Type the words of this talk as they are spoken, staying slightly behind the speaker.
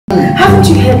Haven't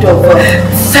you heard of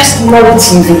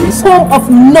Firstnollytv? Home of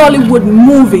Nollywood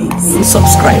movies.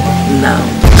 Subscribe now.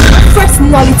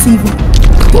 Firstnollytv.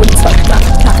 Don't touch that.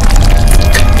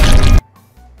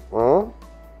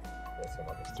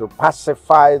 To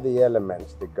pacify the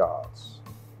elements, the gods.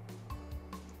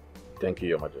 Thank you,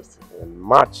 Your Majesty. In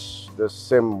much the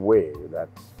same way that,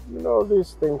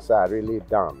 these things are really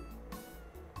done.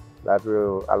 That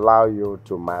will allow you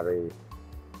to marry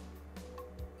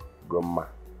Goma.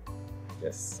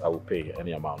 Yes, I will pay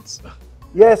any amount.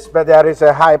 Yes, but there is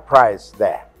a high price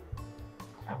there.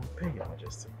 I will pay, Your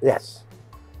Majesty. Yes.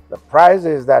 The price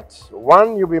is that,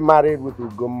 one, you'll be married with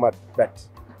Goma, but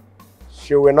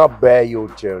she will not bear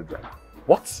you children.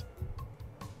 What?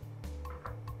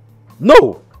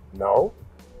 No! No?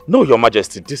 No, Your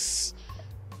Majesty, this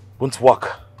won't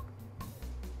work.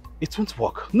 It won't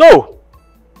work. No!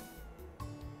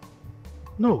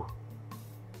 No.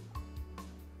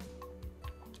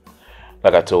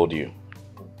 Like I told you,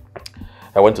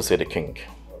 I went to see the king.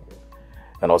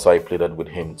 And also I pleaded with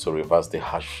him to reverse the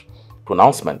harsh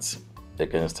pronouncements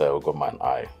against Ugoma and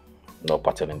I, no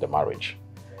pattern in the marriage.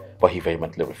 But he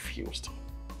vehemently refused.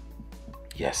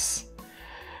 Yes.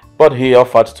 But he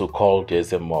offered to call the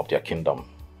Ezemo of their kingdom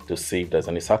to see if there's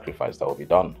any sacrifice that will be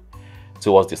done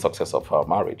towards the success of our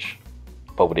marriage,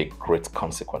 but with a great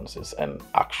consequences and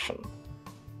action.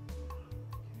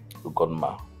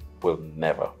 Ugoma will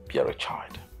never bear a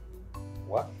child.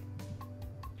 What?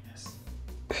 Yes.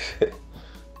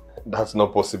 That's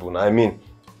not possible. I mean,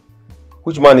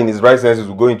 which man in his right senses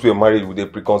will go into a marriage with a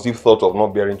preconceived thought of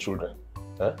not bearing children?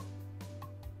 Huh?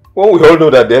 Well, we all know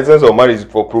that the essence of marriage is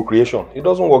for procreation. It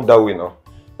doesn't work that way now.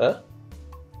 Huh?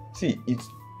 See,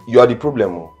 you are the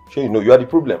problem. Oh. Sure, you are the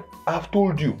problem. I have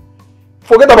told you.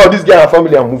 Forget about this guy and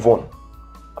family and move on.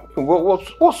 I mean,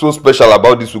 what's so special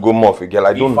about this Ugoma of a girl?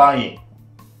 I don't know.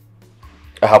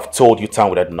 I have told you time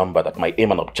without number that my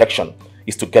aim and objection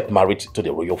is to get married to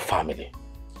the royal family.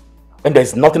 And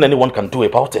there's nothing anyone can do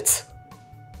about it.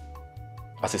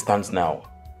 As it stands now,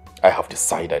 I have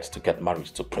decided to get married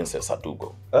to Princess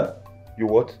Adugo. Huh? You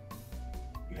what?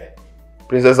 Yeah.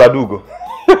 Princess Adugo?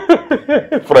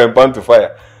 From pan to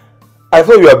fire. I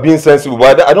thought you were being sensible,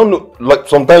 but I don't know. Like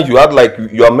sometimes you act like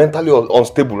you are mentally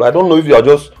unstable. I don't know if you are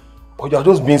just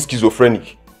being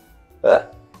schizophrenic. Huh?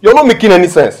 You're not making any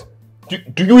sense.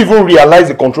 Do you even realize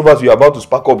the controversy you're about to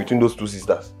spark up between those two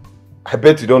sisters? I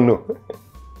bet you don't know.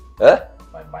 Huh?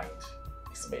 My mind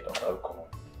is made up. Oh, come on.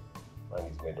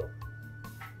 Mind is made up.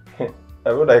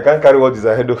 I can't carry what is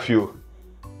ahead of you.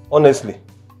 Honestly.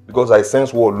 Because I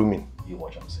sense war looming. You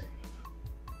watch and see.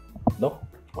 No,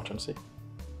 watch and see.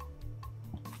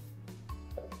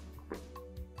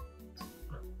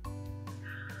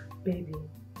 Baby,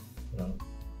 do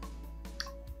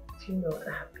you know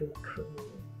I have been praying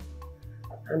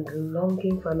and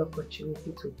longing for an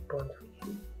opportunity to bond with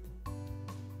you.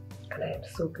 And I am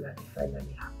so glad it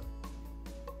finally happened.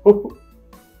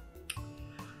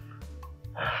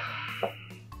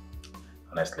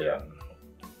 Honestly,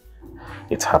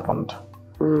 it happened.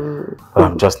 But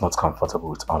I'm just not comfortable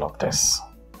with all of this.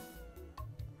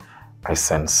 I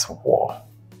sense war.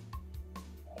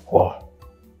 War.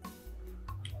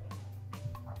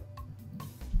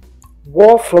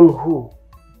 War from who?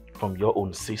 From your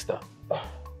own sister.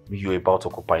 You're about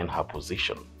occupying her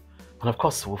position. And of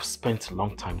course, we've spent a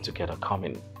long time together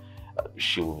coming.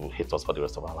 She will hate us for the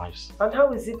rest of our lives. And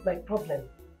how is it my problem?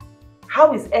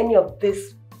 How is any of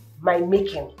this my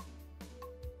making?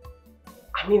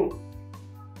 I mean,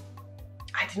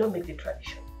 I did not make the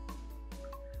tradition.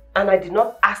 And I did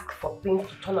not ask for things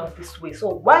to turn out this way. So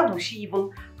why would she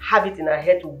even have it in her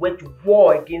head to wage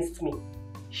war against me?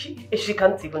 She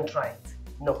can't even try it.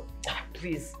 No,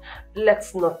 please,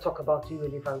 let's not talk about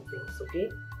irrelevant things, okay?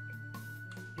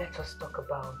 Let us talk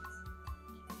about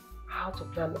how to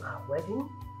plan our wedding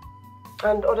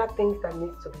and other things that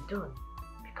need to be done.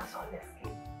 Because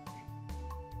honestly,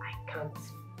 I can't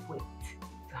wait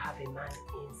to have a man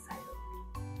inside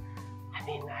of me. I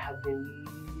mean, I have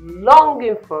been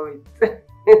longing for it.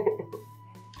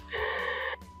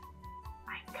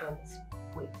 I can't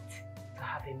wait to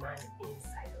have a man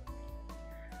inside of me.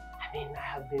 I mean, I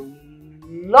have been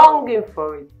longing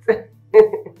for it.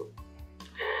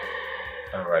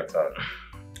 Alright,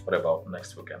 what about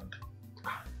next weekend?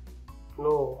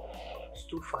 No, it's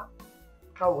too far.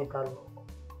 Can't wait that long.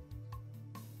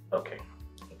 Okay,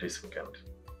 this weekend.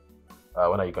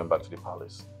 When are you going back to the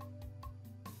palace?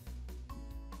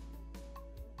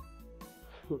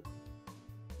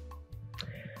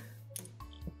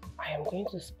 I am going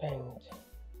to spend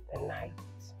the night.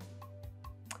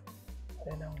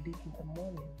 Then I'll leave in the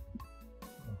morning.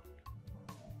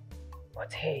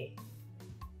 But hey,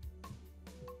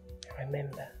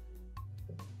 remember,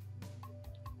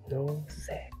 no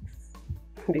sex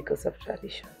because of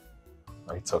tradition.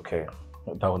 It's okay.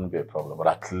 That wouldn't be a problem, but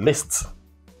at least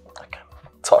I can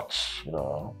touch, you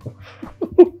know.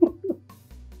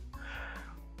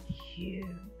 You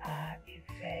are a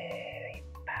very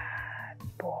bad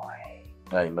boy.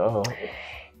 I know.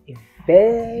 A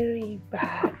very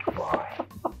bad boy.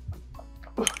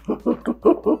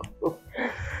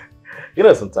 You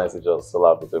know, sometimes it just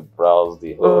allows me to browse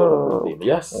the whole thing.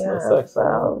 Yes, yeah, no sex.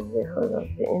 browse the whole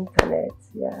of the internet.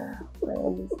 Yeah, I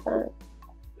understand.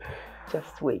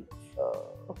 Just wait.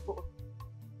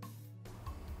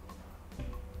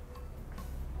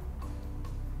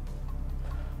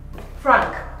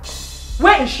 Frank,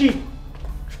 where is she?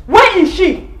 Where is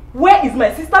she? Where is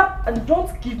my sister? And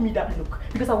don't give me that look,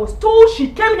 because I was told she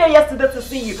came here yesterday to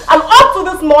see you, and up to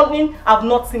this morning I've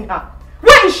not seen her.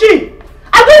 Where is she?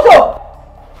 Adugo!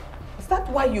 Is that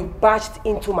why you barged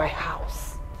into my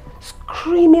house,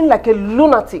 screaming like a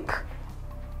lunatic?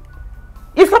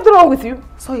 Is something wrong with you?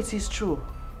 So it is true.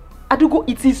 Adugo,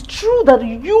 it is true that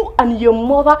you and your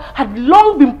mother had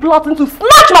long been plotting to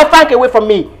snatch my Frank away from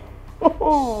me.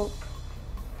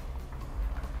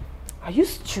 Are you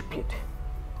stupid?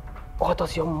 Or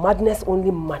does your madness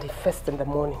only manifest in the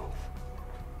mornings?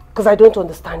 Because I don't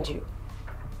understand you.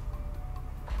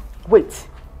 Wait.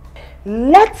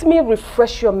 Let me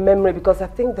refresh your memory, because I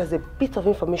think there's a bit of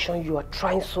information you are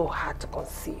trying so hard to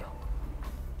conceal.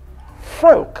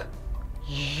 Frank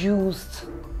used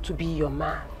to be your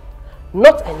man.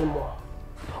 Not anymore.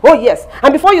 Oh yes,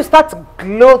 and before you start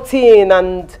gloating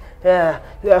and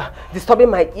disturbing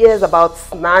my ears about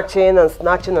snatching and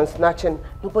snatching and snatching,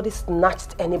 nobody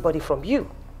snatched anybody from you.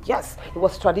 Yes, it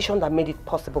was tradition that made it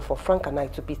possible for Frank and I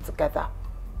to be together.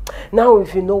 Now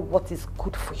if you know what is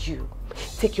good for you,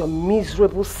 take your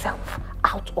miserable self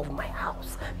out of my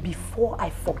house before I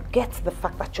forget the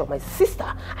fact that you're my sister,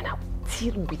 and I'll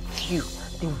deal with you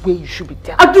the way you should be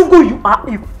dealt. Adugo, you are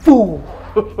a fool.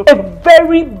 A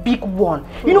very big one.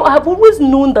 You know, I have always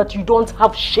known that you don't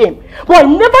have shame, but I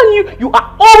never knew you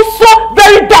are also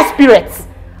very desperate.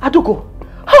 Adugo,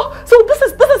 oh, so this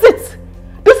is it.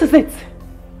 This is it.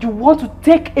 You want to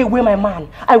take away my man.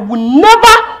 I will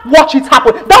never watch it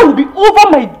happen. That will be over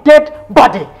my dead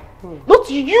body. Not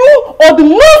you or the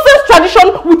nonsense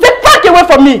tradition will take Frank away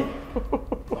from me.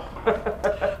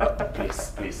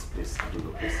 Please,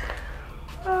 Adugo, please.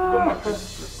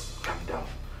 Please, calm down.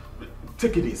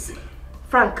 Take it easy.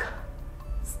 Frank,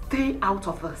 stay out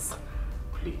of this.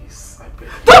 Please, I beg.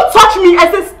 Don't touch me! I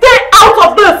said stay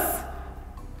out of this!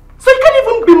 So you can't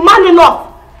even be man enough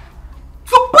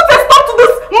to put a stop to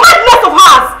this madness of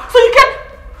hers! So you can...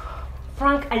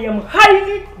 Frank, I am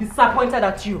highly disappointed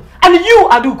at you. And you,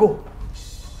 Adugo,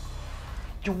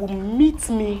 you will meet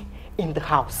me in the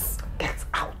house. Get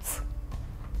out.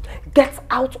 Get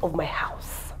out of my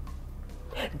house.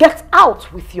 Get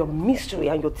out with your mystery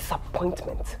and your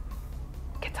disappointment.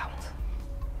 Get out.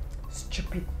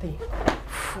 Stupid thing.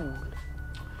 Fool.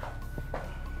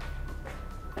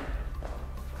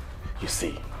 You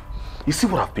see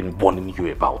what I've been warning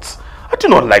you about. I do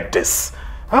not like this.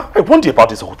 Huh? I warned you about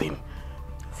this whole thing.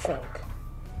 Frank,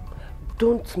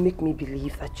 don't make me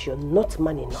believe that you're not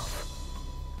man enough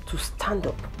to stand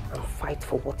up and fight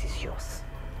for what is yours.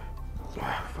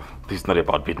 This is not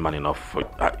about being man enough.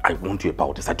 I warned you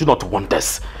about this. I do not want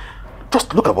this.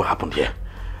 Just look at what happened here.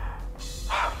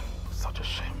 Such a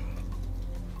shame.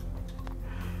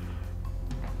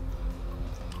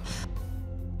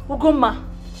 Ugoma,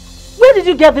 where did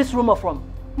you get this rumor from?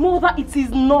 Mother, it is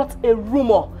not a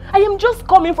rumor. I am just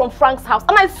coming from Frank's house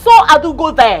and I saw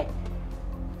Adugo there.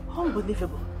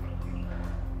 Unbelievable.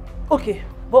 Okay,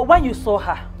 but when you saw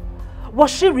her,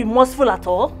 was she remorseful at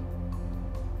all?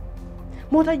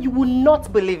 Mother, you will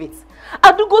not believe it.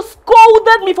 Adugo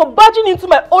scolded me for barging into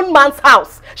my own man's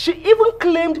house. She even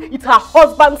claimed it's her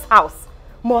husband's house.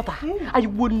 Mother, I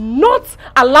will not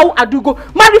allow Adugo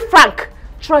marry Frank.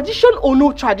 Tradition or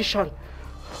no tradition.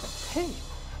 Hey,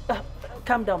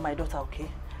 calm down, my daughter, okay?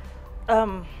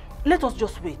 Let us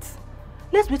just wait.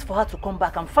 Let's wait for her to come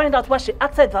back and find out why she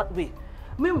acted that way.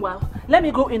 Meanwhile, let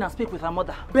me go in and speak with her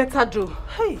mother. Better do.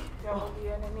 Hey. There won't be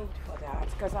any need for that,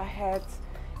 because I had,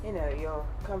 you know, your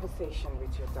conversation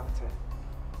with your daughter.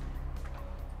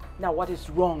 Now, what is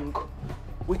wrong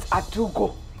with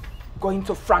Adugo going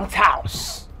to Frank's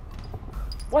house?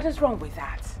 What is wrong with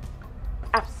that?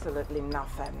 Absolutely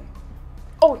nothing.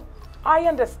 Oh, I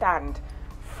understand.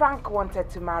 Frank wanted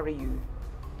to marry you,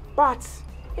 but,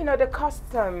 you know, the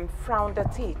custom frowned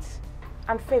at it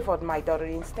and favored my daughter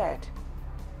instead.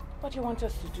 What do you want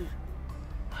us to do?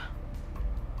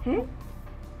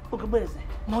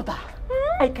 Mother,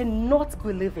 I cannot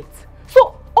believe it.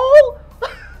 So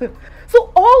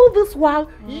all this while,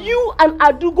 you and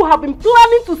Adugo have been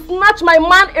planning to snatch my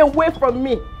man away from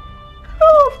me.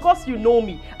 Oh, of course you know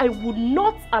me. I would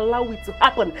not allow it to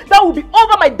happen. That will be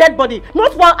over my dead body,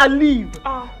 not while I live.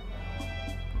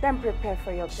 Then prepare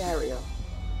for your burial.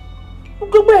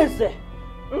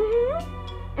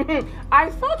 I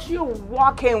thought you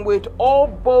walking with all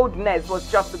boldness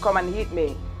was just to come and hit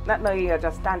me. Not knowing you're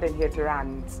just standing here to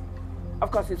rant.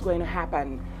 Of course it's going to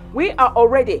happen. We are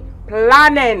already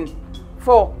planning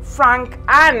for Frank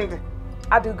and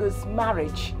Adugo's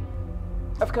marriage.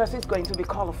 Of course it's going to be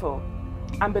colorful.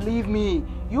 And believe me,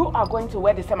 you are going to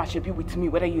wear the same ashebi with me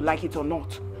whether you like it or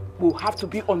not. We'll have to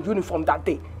be on uniform that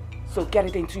day. So get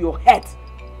it into your head.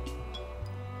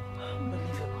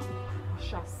 Unbelievable. We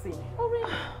shall see. Oh,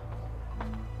 really?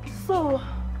 So,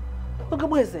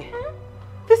 Ogabweze,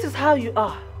 this is how you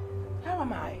are. How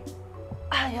am I?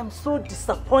 I am so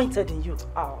disappointed in you.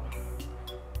 Oh.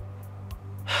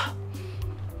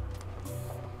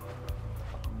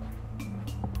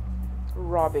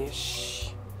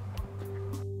 Rubbish.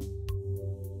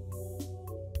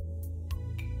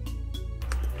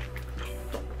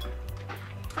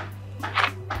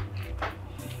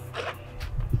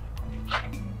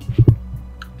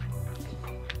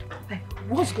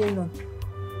 What's going on?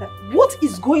 What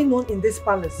is going on in this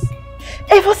palace?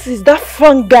 Ever since that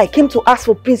Frank guy came to ask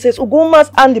for Princess Ugoma's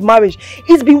hand in marriage,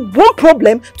 it's been one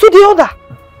problem to the other.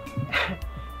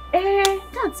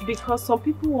 That's because some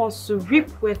people want to reap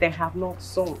where they have not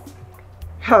sown.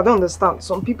 I don't understand.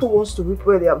 Some people want to reap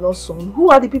where they have not sown. Who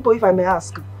are the people, if I may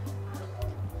ask?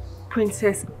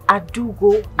 Princess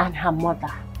Adugo and her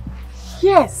mother.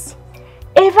 Yes.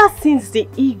 Ever since the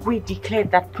Igwe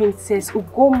declared that Princess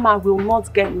Ugoma will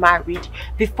not get married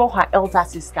before her elder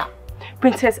sister,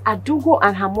 Princess Adugo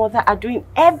and her mother are doing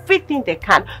everything they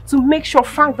can to make sure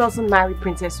Frank doesn't marry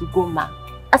Princess Ugoma.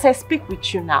 As I speak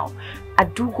with you now,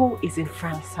 Adugo is in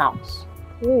Frank's house.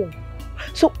 Oh,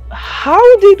 so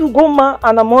how did Ugoma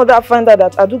and her mother find out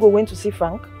that Adugo went to see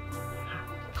Frank?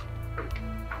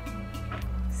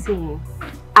 See,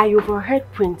 I overheard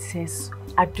Princess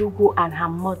Adugo and her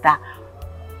mother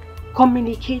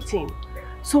communicating.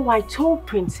 So I told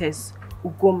Princess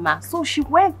Ugoma. So she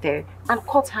went there and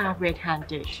caught her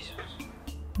red-handed.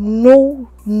 No.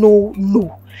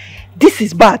 This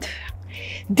is bad.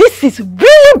 This is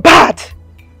really bad.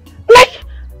 Like,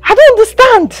 I don't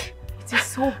understand. It is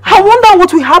so bad. I wonder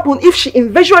what will happen if she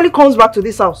eventually comes back to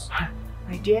this house.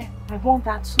 My dear, I want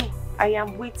that too. I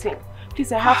am waiting.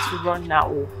 Please, I have to run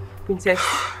now. Princess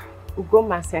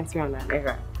Ugoma sent me on an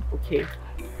errand. Okay.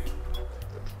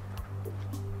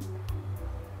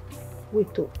 Wait,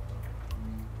 oh.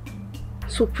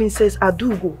 So Princess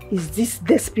Adugo is this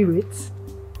desperate?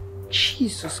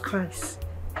 Jesus Christ.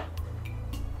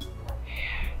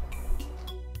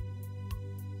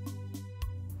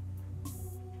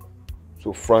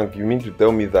 So Frank, you mean to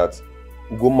tell me that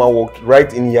Ugoma walked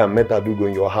right in here and met Adugo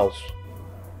in your house?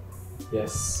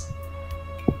 Yes.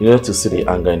 You know, to see the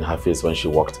anger in her face when she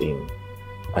walked in,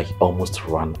 I almost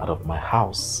ran out of my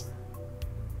house.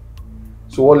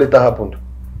 So what later happened?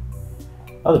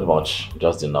 Nothing much,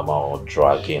 just the normal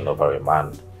dragging over a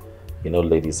man. You know,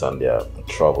 ladies and their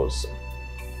troubles.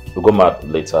 Ugoma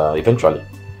later, eventually,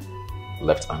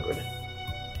 left angrily.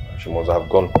 She must have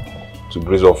gone to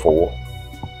brace up for war.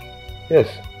 Yes,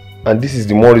 and this is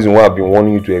the more reason why I've been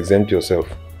warning you to exempt yourself.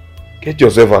 Get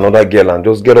yourself another girl and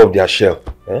just get off their shell.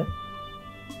 Eh?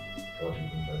 What do you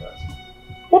mean by that?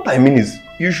 What I mean is,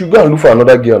 you should go and look for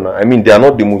another girl now. I mean, they are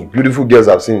not the most beautiful girls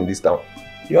I've seen in this town.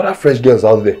 The other fresh girls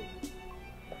out there.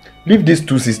 Leave these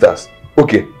two sisters.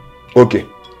 Okay.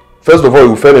 First of all,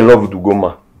 you fell in love with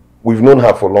Ugoma. We've known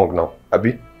her for long now,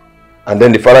 Abi. And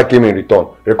then the father came in return,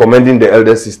 recommending the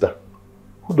elder sister.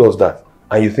 Who does that?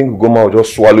 And you think Ugoma will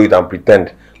just swallow it and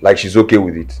pretend like she's okay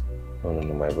with it? No,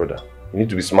 my brother. You need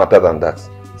to be smarter than that.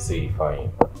 See,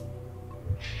 fine.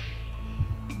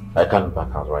 I can't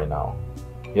back out right now.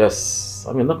 Yes,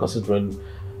 I mean, not considering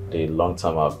the long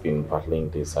time I've been battling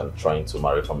this and trying to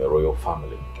marry from a royal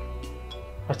family.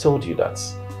 I told you that.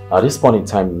 At this point in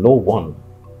time, nobody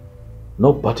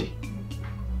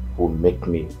will make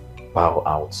me bow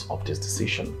out of this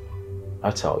decision.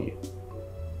 I tell you.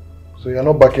 So you're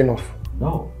not backing off?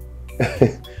 No.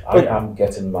 I am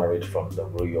getting married from the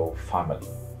royal family.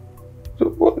 So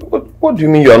what do you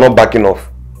mean you are not backing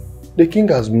off? The king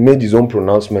has made his own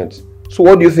pronouncement. So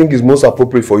what do you think is most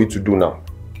appropriate for you to do now?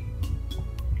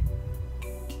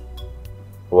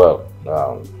 Well,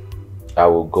 I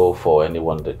will go for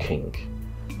anyone the king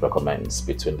recommends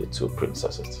between the two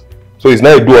princesses. So it's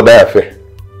not a do or die affair?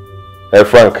 Hey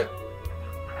Frank,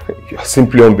 you are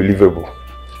simply unbelievable.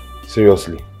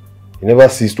 Seriously, you never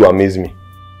cease to amaze me.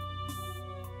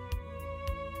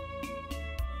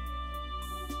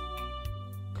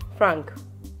 Frank,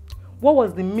 what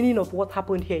was the meaning of what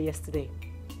happened here yesterday?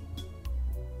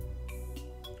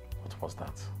 What was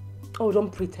that? Oh,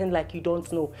 don't pretend like you don't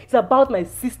know. It's about my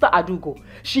sister Adugo.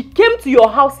 She came to your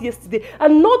house yesterday,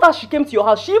 and not that she came to your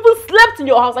house, she even slept in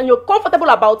your house and you're comfortable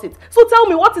about it. So tell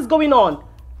me, what is going on?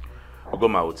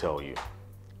 Ogoma will tell you.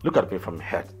 Look at me from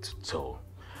head to toe.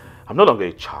 I'm no longer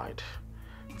a child.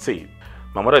 See,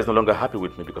 my mother is no longer happy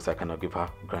with me because I cannot give her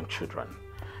grandchildren.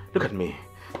 Look at me.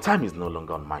 Time is no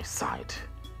longer on my side.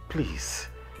 Please.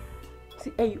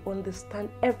 See, I understand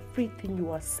everything you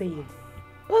are saying.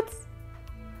 But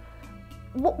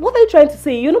what are you trying to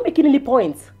say? You're not making any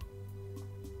points.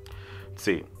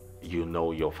 See, you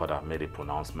know your father made a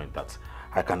pronouncement that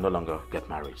I can no longer get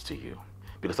married to you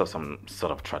because of some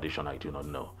sort of tradition I do not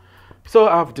know. So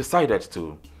I've decided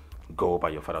to go by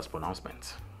your father's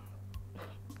pronouncement.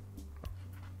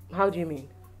 How do you mean?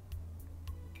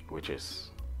 Which is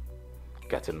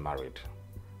getting married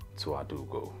to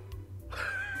Adugo.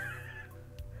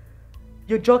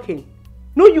 You're joking.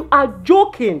 No, you are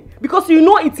joking because you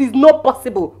know it is not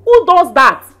possible. Who does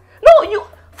that? No,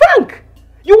 Frank,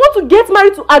 you want to get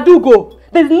married to Adugo.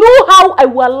 There's no how I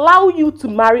will allow you to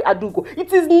marry Adugo.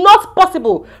 It is not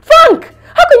possible. Frank,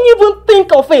 how can you even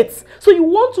think of it? So you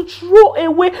want to throw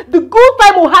away the good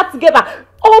time we had together.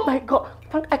 Oh my God.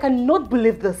 Frank, I cannot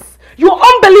believe this. You're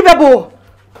unbelievable.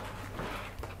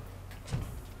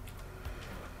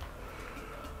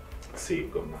 See,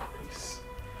 Goma, please.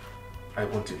 I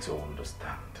want you to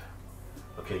understand.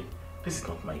 Okay? This is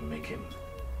not my making.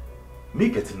 Me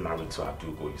getting married to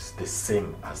Adugo is the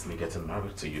same as me getting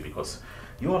married to you because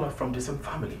you all are from the same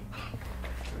family.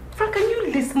 Frank, can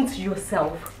you listen to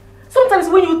yourself? Sometimes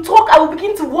when you talk, I will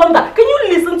begin to wonder. Can you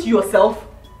listen to yourself?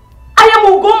 I am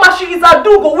Ugoma, she is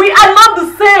Adugo. We are not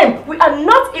the same. We are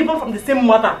not even from the same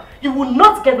mother. You will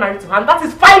not get married to her, and that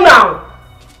is fine now.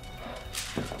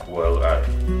 Well, I've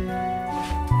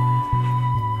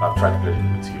tried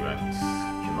pleading with you and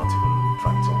you're not even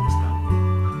trying to understand me.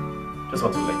 Just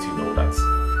want to let you know that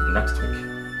next week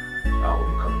I will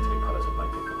be coming to the palace with my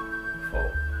people for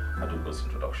Adugo's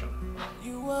introduction.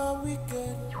 You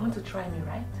want to try me,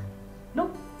 right?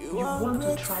 No, you want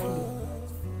to try me.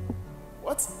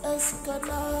 What else can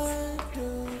I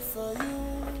do for you?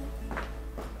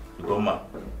 Ugoma.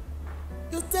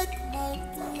 You take my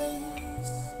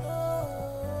place.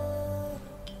 Oh,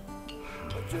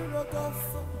 but you rock off.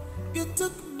 You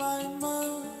took my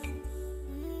mind.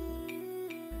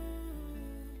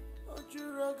 But you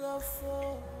rock off.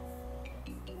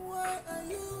 Why are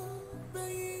you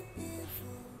being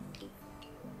evil?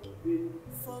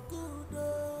 For good.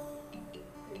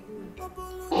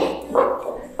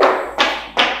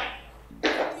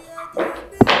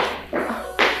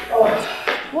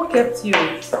 What kept you?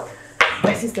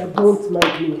 My sister, don't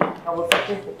mind me. I was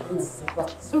looking for things.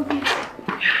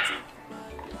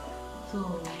 So,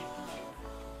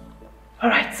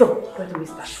 alright, so where do we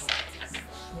start from?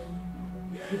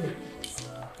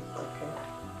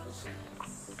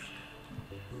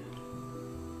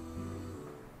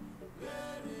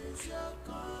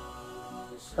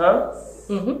 Huh?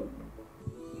 Mm-hmm.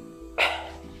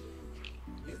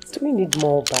 Do we need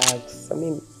more bags? I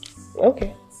mean,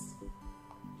 okay.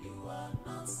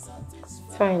 It's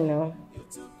fine now.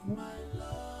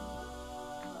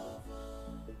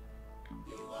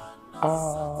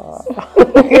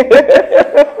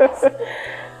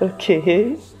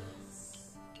 Okay.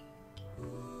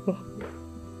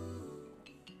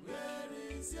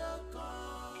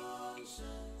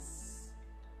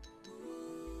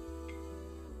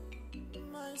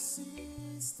 My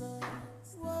sister,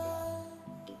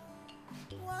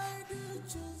 why do you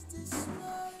choose this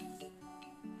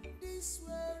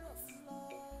way of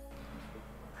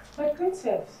life? My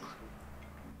princess,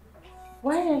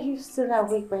 why are you still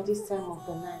awake by this time of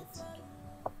the night?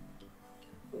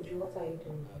 Uju, what are you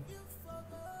doing here?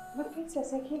 My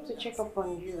princess, I came to check up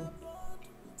on you.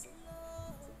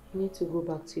 You need to go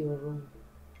back to your room.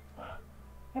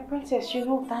 My princess, you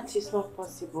know that is not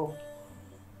possible.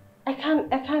 I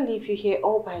can't leave you here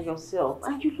all by yourself,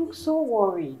 and you look so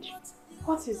worried.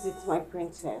 What is it, my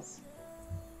princess?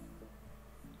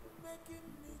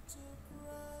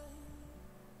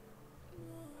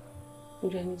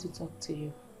 Uju, I need to talk to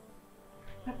you.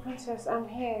 My princess, I'm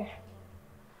here.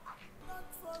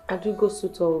 Adugo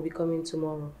Sutor will be coming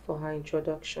tomorrow for her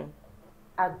introduction.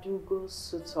 Adugo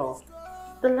Sutor.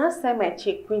 The last time I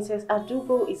checked, Princess,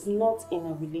 Adugo is not in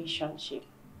a relationship.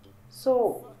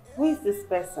 So, who is this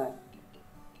person?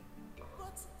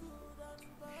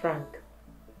 Frank.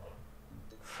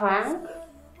 Frank?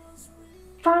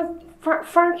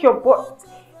 Frank, your boy...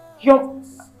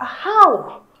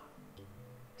 How?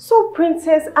 So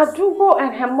Princess Adugo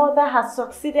and her mother has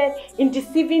succeeded in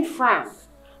deceiving Frank.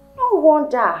 No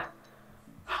wonder.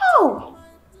 How?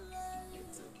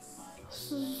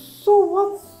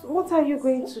 So what are you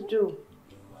going to do?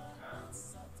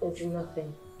 I'll do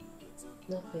nothing.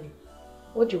 Nothing.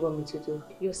 What do you want me to do?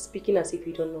 You're speaking as if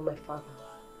you don't know my father.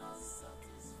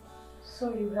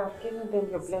 So you have given them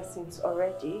your blessings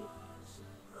already?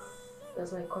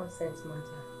 Does my consent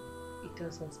matter? It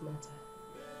doesn't matter.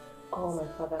 All my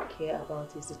father cares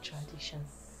about is the tradition.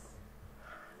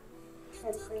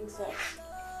 My princess,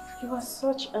 you are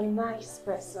such a nice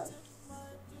person.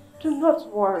 Do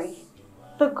not worry.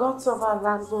 The gods of our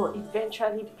land will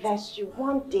eventually bless you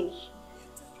one day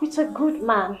with a good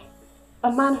man.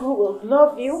 A man who will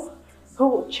love you, who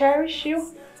will cherish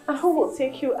you, and who will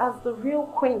take you as the real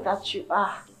queen that you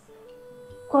are.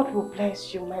 God will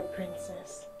bless you, my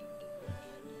princess.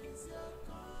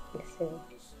 Listen,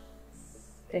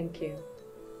 thank you.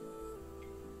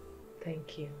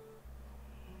 Thank you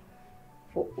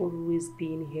for always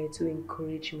being here to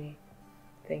encourage me.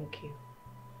 Thank you.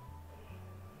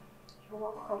 You're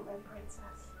welcome, my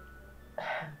princess.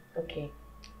 Okay,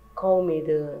 call me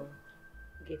the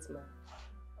gate man.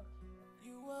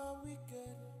 You are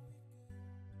wicked.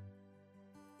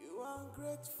 You are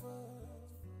ungrateful.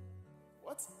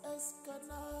 What else can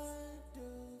I do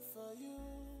for you?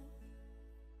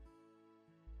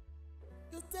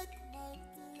 You take my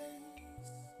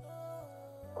place.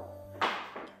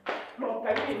 Mom,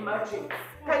 can you imagine?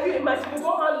 Can you imagine? The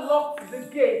woman locked the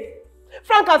gate.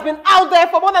 Frank has been out there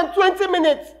for more than 20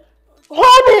 minutes.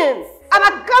 Holding! And I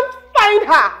can't find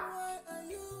her.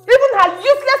 Even her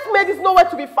useless maid is nowhere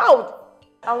to be found.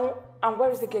 And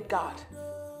where is the gate guard?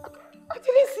 I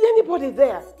didn't see anybody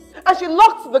there. And she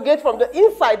locked the gate from the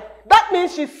inside. That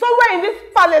means she's somewhere in this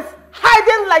palace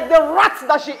hiding like the rat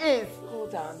that she is.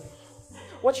 Hold on.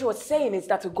 What you were saying is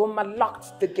that Ugoma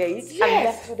locked the gate and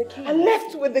left with the keys. And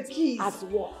left with the keys. As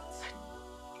what?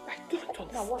 I don't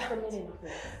understand. Now what's the meaning of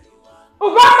it?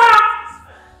 Ugoma!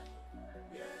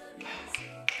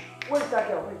 Where's that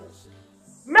girl?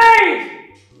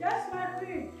 Maid! Yes, my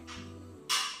queen.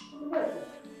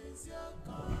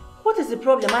 What is the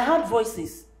problem? I heard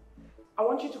voices. I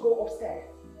want you to go upstairs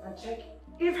and check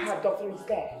if her daughter is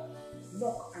there.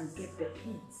 Knock and get the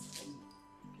keys.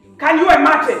 Can you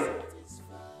imagine?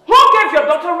 Who gave your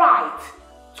daughter right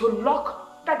to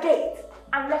lock the gate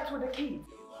and left with the keys?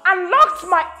 And locked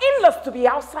my in-laws to be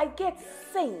outside gate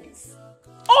since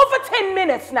over 10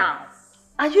 minutes now.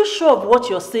 Are you sure of what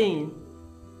you're saying?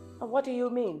 What do you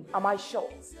mean? Am I sure?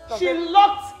 She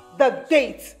locked the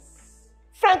gate.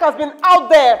 Frank has been out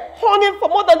there honing for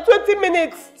more than 20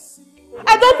 minutes.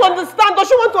 I don't understand. Does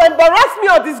she want to embarrass me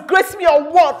or disgrace me or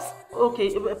what? Okay,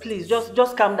 please,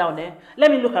 just calm down, eh?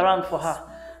 Let me look around for her.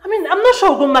 I mean, I'm not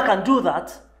sure Ugoma can do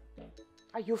that.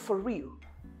 Are you for real?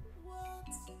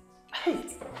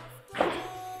 Hey.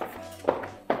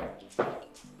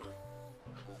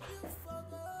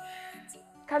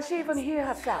 Can she even hear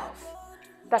herself?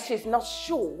 That she's not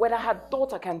sure whether her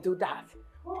daughter can do that.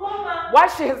 Ugoma. Why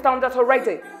she has done that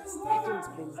already? I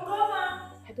don't blame her.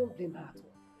 I don't blame her at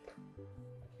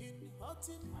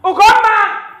all.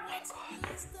 Ugoma!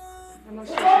 I'm not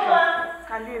sure she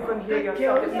can you even hear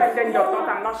yourself defending your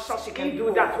daughter? I'm not sure she can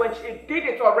do that when she did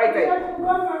it already.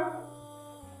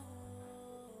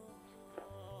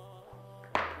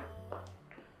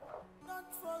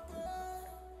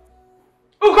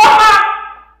 Ugoma!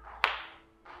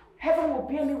 Heaven will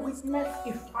bear me witness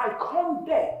if I come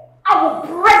there. I will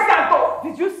break that door.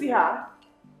 Did you see her?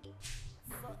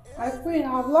 My queen,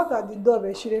 I've locked at the door,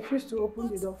 but she refused to open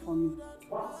the door for me.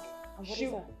 What?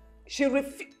 She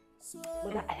refused.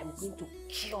 Mother, I am going to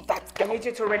kill that girl. I need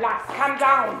you to relax. Calm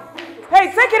down.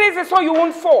 Hey, take it easy so you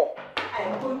won't fall. I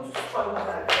am going to swallow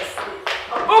that girl.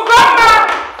 Ugoma!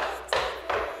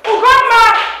 Ugoma!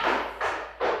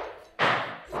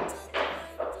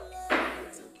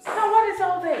 Now what is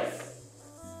all this?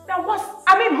 Now what's...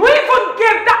 I mean, who even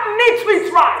gave that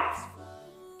nitwit right?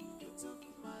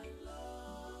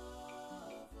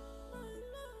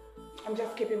 I'm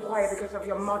just keeping quiet because of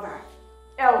your mother.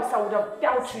 Else I would have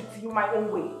dealt with you my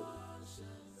own way.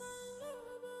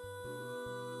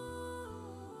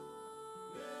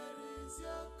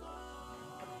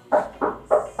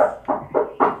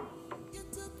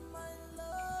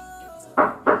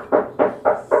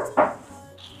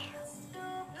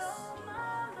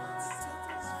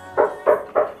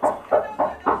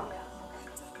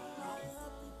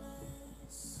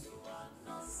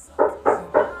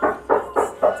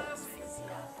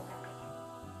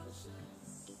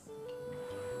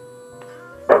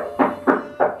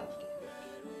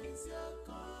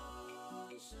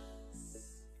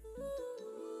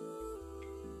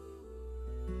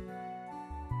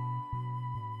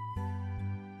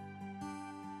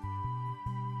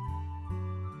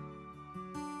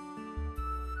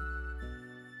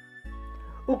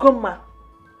 Ugomma,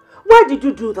 why did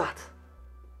you do that?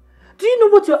 Do you know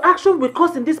what your action will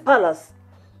cause in this palace?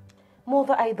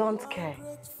 Mother, I don't care.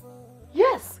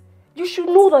 Yes, you should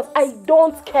know that I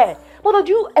don't care. Mother,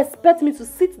 do you expect me to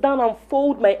sit down and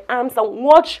fold my arms and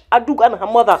watch Adugo and her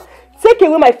mother take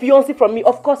away my fiancé from me?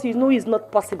 Of course, you know it's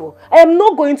not possible. I am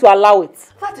not going to allow it.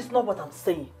 That is not what I'm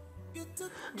saying.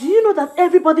 Do you know that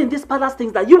everybody in this palace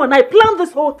thinks that you and I planned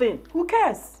this whole thing? Who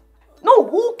cares? No,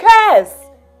 who cares?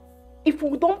 If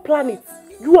we don't plan it,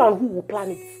 you and who will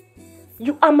plan it?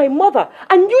 You are my mother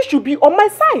and you should be on my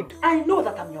side. I know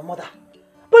that I'm your mother.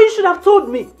 But you should have told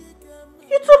me.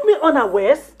 You took me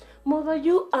unawares. Mother,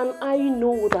 you and I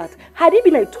know that. Had it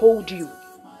been I told you,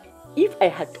 if I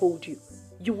had told you,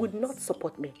 you would not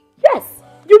support me. Yes,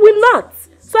 you will not.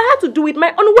 So I had to do it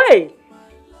my own way.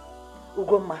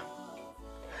 Ugomma,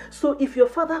 so if your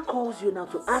father calls you now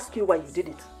to ask you why you did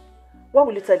it, what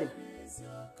will you tell him?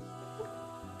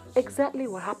 Exactly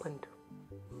what happened.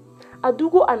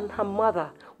 Adugo and her mother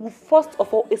will first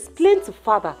of all explain to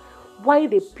father why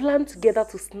they planned together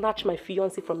to snatch my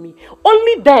fiancé from me.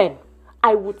 Only then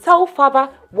I will tell father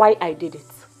why I did it.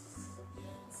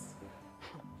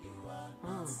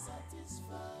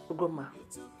 Ugomma,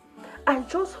 I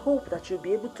just hope that you'll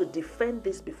be able to defend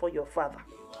this before your father.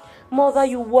 Mother,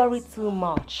 you worry too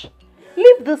much.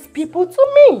 Leave these people to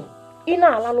me. I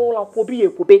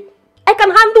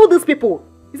can handle these people.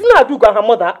 It's not Adugo and her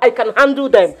mother. I can handle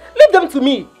them. Leave them to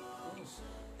me.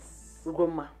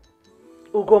 Ugomma.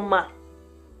 Ugomma.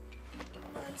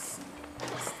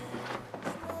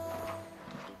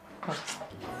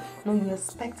 No, you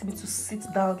expect me to sit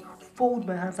down, fold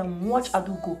my hands and watch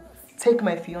Adugo take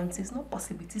my fiancé. It's not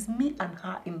possible. It is me and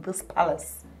her in this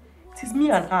palace. It is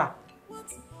me and her.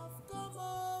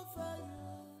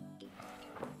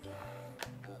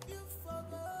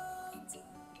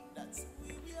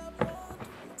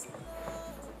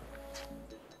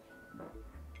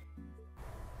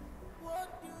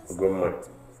 Ugomma,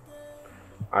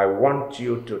 I want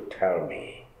you to tell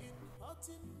me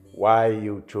why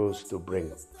you chose to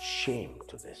bring shame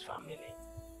to this family.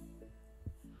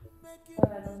 Well,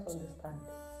 I don't understand.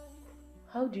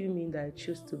 How do you mean that I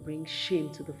chose to bring shame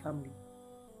to the family?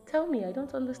 Tell me, I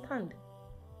don't understand.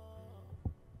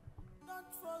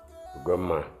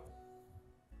 Ugomma,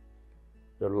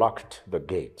 you locked the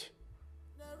gate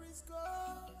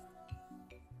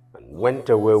and went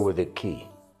away with the key,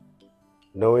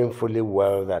 knowing fully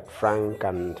well that Frank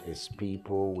and his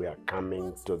people were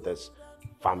coming to this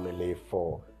family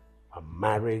for a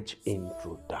marriage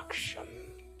introduction,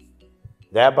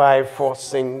 thereby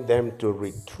forcing them to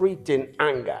retreat in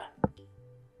anger.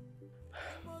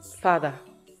 Father,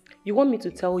 you want me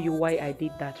to tell you why I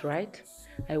did that, right?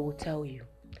 I will tell you.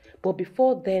 But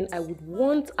before then, I would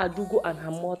want Adugo and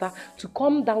her mother to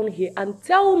come down here and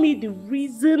tell me the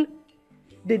reason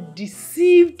they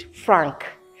deceived Frank.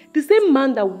 The same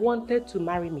man that wanted to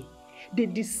marry me. They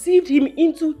deceived him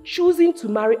into choosing to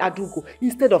marry Adugo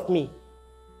instead of me.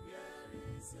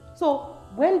 So,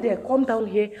 when they come down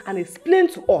here and explain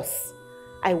to us,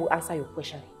 I will answer your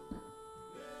question.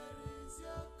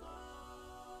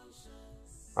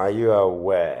 Are you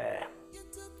aware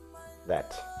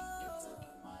that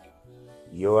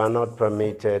you are not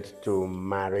permitted to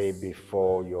marry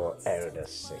before your elder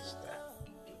sister?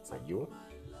 Are you?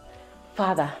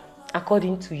 Father,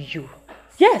 according to you.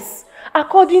 Yes,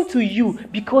 according to you,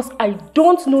 because I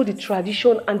don't know the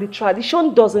tradition and the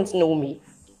tradition doesn't know me.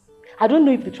 I don't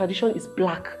know if the tradition is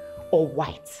black or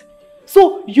white.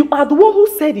 So you are the one who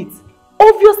said it.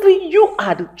 Obviously, you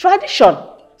are the tradition.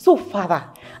 So Father,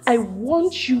 I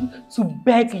want you to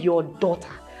beg your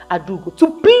daughter, Adugo,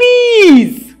 to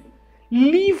please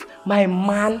leave my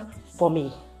man for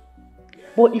me.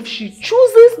 But if she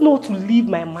chooses not to leave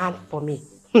my man for me,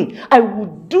 I will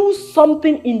do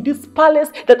something in this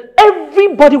palace that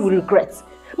everybody will regret.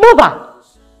 Mother,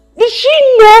 did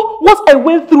she know what I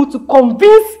went through to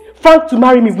convince Frank to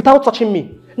marry me without touching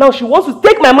me? Now she wants to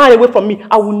take my man away from me.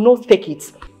 I will not take it.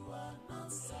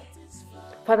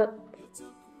 Father,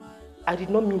 I did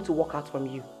not mean to walk out from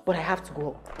you, but I have to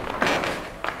go.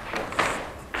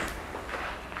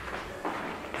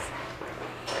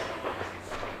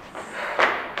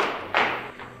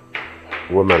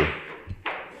 Woman,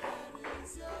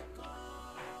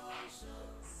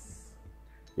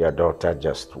 your daughter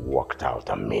just walked out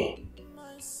on me.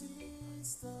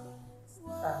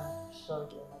 Sorry,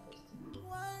 Your Majesty.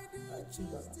 I feel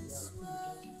that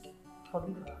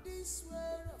forgive her.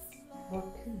 But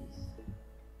please,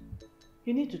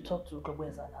 you need to talk to Ugomma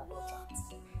and her daughter.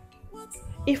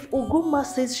 If Ugomma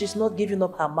says she's not giving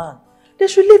up her man, they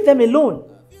should leave them alone.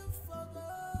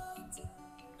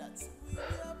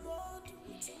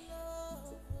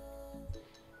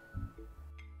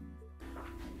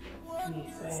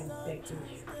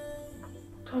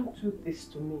 don't do this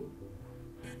to me.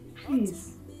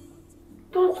 Please.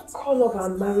 Don't call off our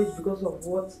marriage because of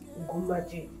what Ugoma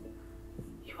did.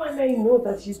 You and I know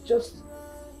that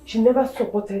she never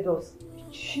supported us.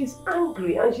 She's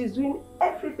angry and she's doing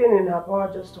everything in her power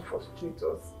just to frustrate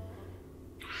us.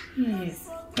 Please.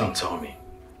 Don't tell me.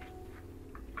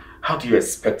 How do you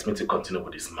expect me to continue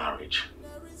with this marriage?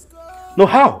 No,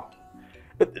 how?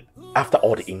 After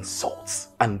all the insults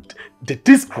and the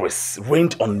disgrace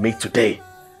rained on me today,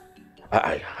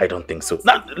 I don't think so.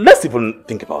 Now, let's even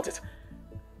think about it.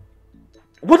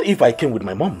 What if I came with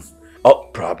my mom? Or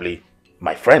probably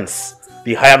my friends,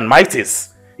 the high and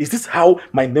mighties? Is this how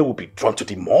my name will be drawn to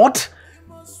the mud?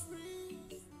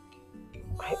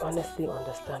 I honestly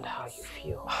understand how you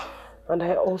feel. And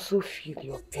I also feel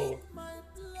your pain.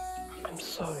 I'm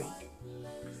sorry.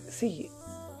 See,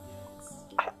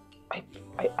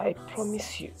 I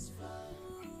promise you,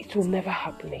 it will never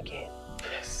happen again.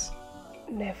 Yes.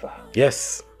 Never.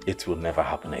 Yes, it will never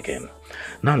happen again.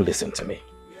 Now listen to me.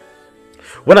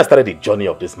 When I started the journey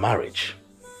of this marriage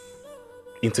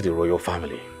into the royal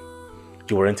family,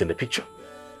 you weren't in the picture.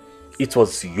 It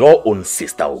was your own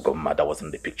sister Ugoma that was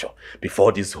in the picture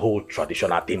before this whole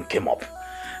traditional thing came up.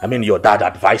 I mean, your dad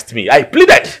advised me. I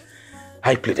pleaded.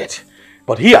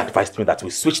 But he advised me that we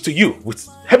switch to you with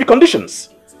heavy conditions.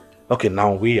 Okay,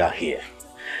 now we are here.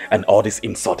 And all these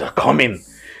insults are coming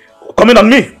on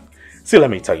me. See, let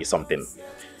me tell you something.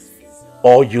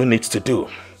 All you need to do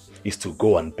is to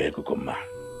go and beg Ugoma.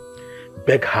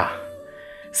 Beg her.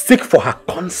 Seek for her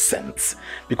consent.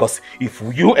 Because if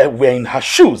you were in her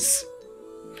shoes,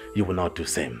 you will not do the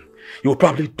same. You will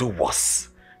probably do worse.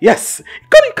 Yes,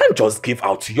 you can't just give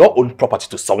out your own property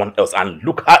to someone else and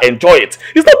look her enjoy it.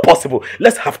 It's not possible.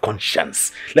 Let's have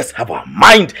conscience. Let's have our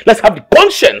mind. Let's have the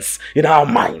conscience in our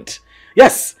mind.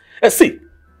 Yes, see,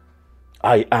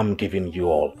 I am giving you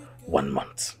all 1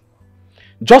 month.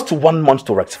 Just 1 month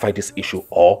to rectify this issue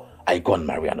or I go and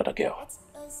marry another girl.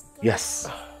 Yes.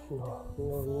 No,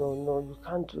 you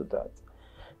can't do that.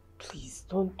 Please,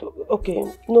 don't do. Okay,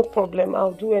 no problem.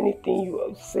 I'll do anything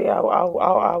you say.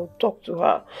 I'll talk to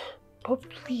her. But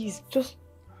please, just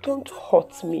don't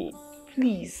hurt me.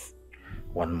 Please.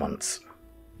 1 month.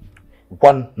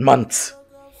 1 month.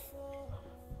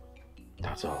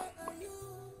 That's all.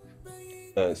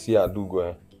 See,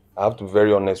 Adugo, I have to be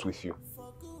very honest with you.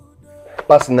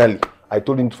 Personally, I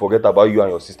told him to forget about you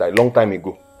and your sister a long time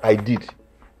ago. I did.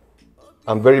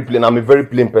 I'm very plain. I'm a very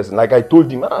plain person. Like I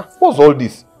told him, what's all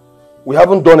this? We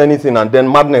haven't done anything and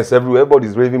then madness everywhere.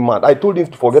 Everybody's raving mad. I told him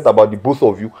to forget about the both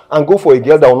of you and go for a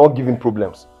girl that will not give him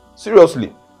problems.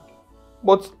 Seriously.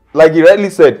 But like he rightly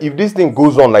said, if this thing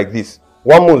goes on like this,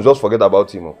 1 month, just forget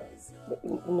about him.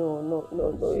 No.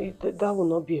 That will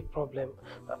not be a problem.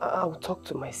 I'll talk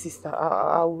to my sister.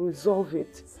 I'll resolve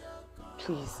it.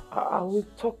 Please, I will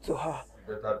talk to her.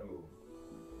 Better do.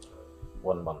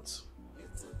 1 month.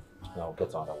 Now get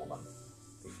another woman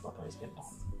if nothing is being done.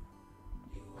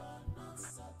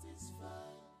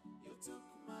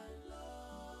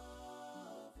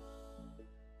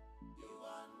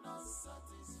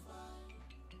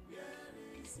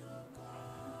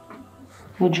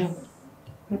 Uju,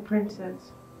 my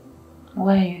princess.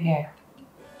 Why are you here?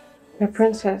 My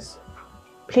princess,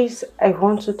 please, I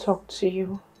want to talk to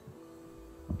you.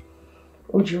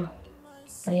 Uju,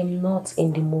 I am not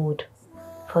in the mood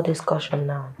for discussion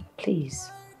now. Please,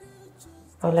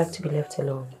 I would like to be left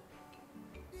alone.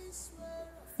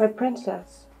 My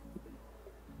princess,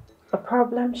 a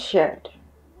problem shared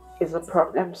is a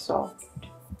problem solved.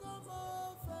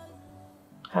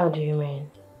 How do you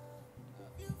mean?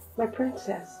 My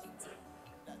princess,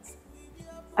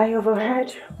 I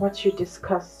overheard what you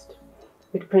discussed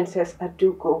with Princess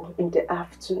Adugo in the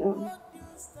afternoon.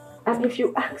 And if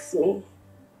you ask me,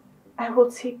 I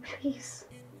will say, please,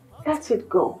 let it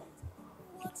go.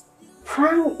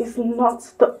 Frank is not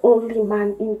the only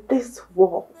man in this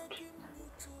world.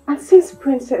 And since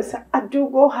Princess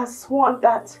Adugo has sworn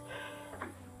that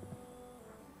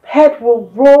head will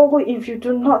roll if you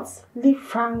do not leave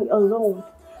Frank alone,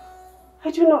 I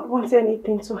do not want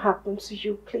anything to happen to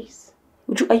you, please.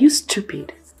 Uju, are you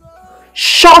stupid?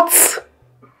 Shut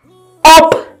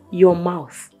up your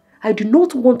mouth. I do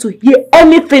not want to hear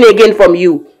anything again from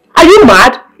you. Are you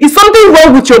mad? Is something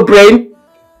wrong with your brain?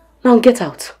 Now get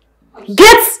out.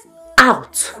 Get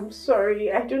out. I'm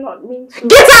sorry, I do not mean to.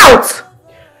 Get out!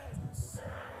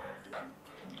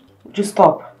 Just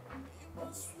stop.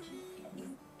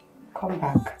 Come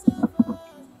back.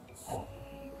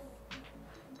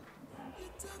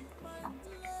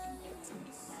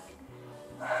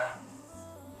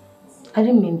 I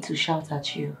didn't mean to shout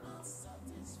at you.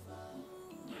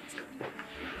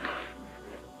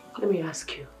 Let me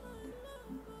ask you.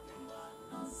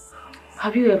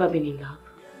 Have you ever been in love?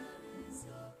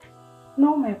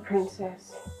 No, my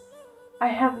princess. I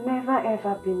have never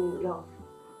ever been in love.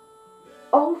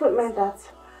 All the men that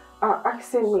are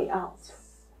asking me out,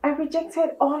 I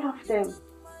rejected all of them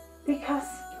because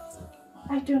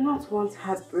I do not want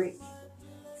heartbreak.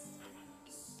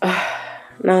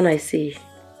 Now I see.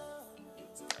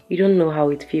 You don't know how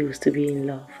it feels to be in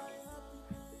love.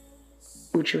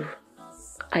 Uju,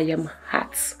 I am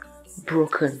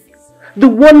heartbroken. The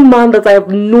one man that I have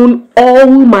known all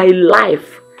my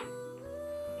life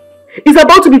is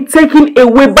about to be taken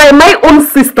away by my own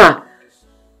sister.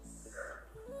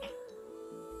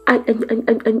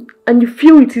 And you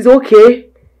feel it is okay?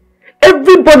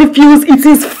 Everybody feels it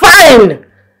is fine!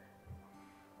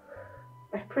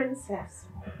 My princess,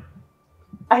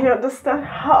 I understand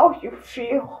how you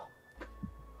feel.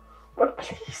 But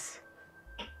please,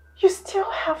 you still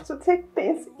have to take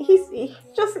things easy.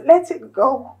 Just let it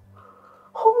go.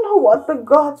 Who knows what the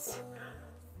gods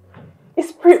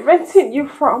is preventing you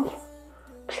from?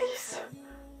 Please,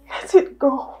 let it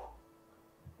go.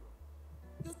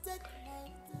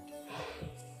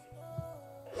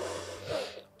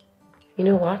 You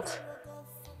know what?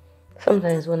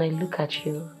 Sometimes when I look at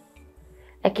you,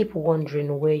 I keep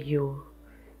wondering where you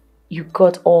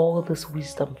got all this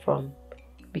wisdom from.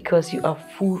 Because you are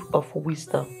full of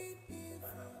wisdom.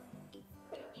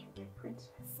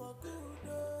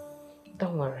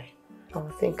 Don't worry. I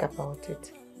will think about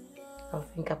it. I'll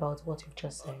think about what you've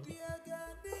just said.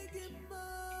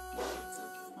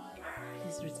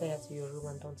 Please retire to your room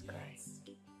and don't cry.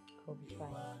 I'll be fine.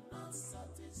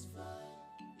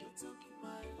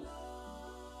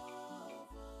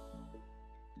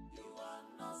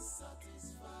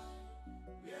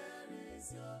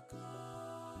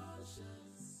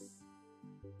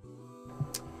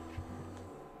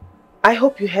 I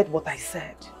hope you heard what I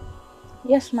said.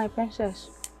 Yes, my princess.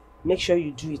 Make sure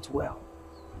you do it well.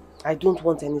 I don't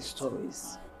want any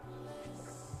stories.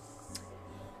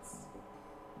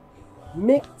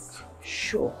 Make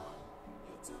sure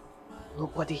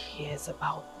nobody hears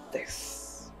about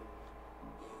this.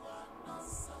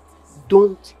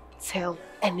 Don't tell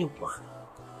anyone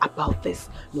about this,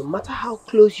 no matter how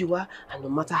close you are and no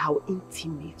matter how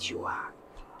intimate you are.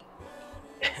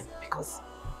 Because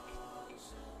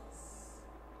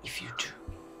if you do,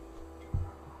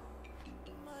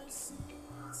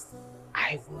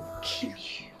 I will kill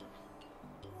you.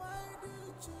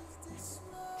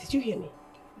 Did you hear me?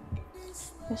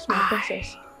 Yes, my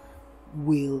princess. I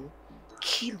will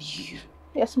kill you.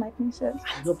 Yes, my princess.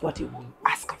 And nobody will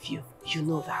ask of you. You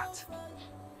know that.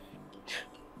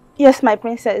 Yes, my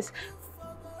princess.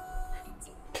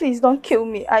 Please don't kill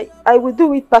me. I will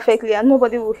do it perfectly and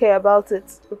nobody will hear about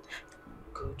it.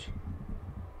 Good.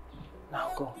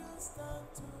 Now go.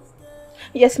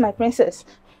 Yes, my princess.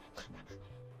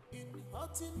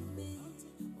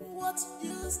 What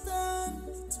you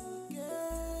stand to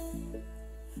gain,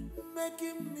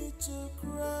 making me to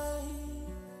cry.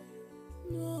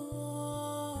 No,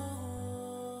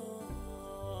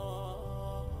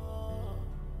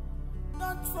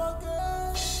 don't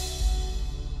forget.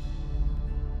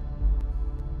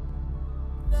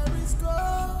 There is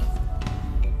God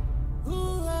who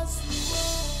has reward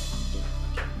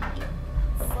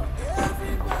for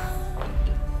every man,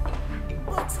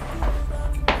 what's good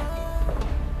and bad.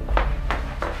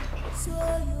 So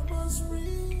you must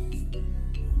reap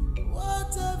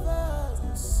whatever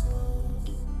you sow.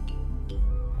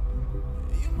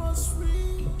 You must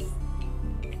reap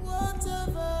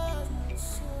whatever you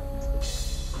sow.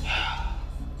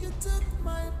 You took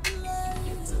my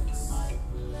place.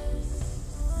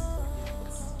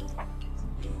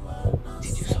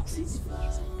 Did you succeed?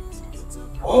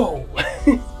 Oh!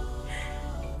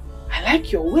 I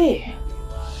like your way.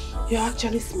 You're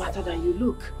actually smarter than you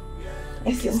look.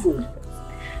 This is good.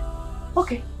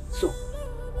 Okay, so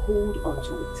hold on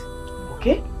to it.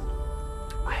 Okay?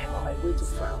 I am on my way to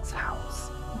Frank's house.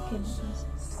 Okay, my princess.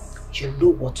 You know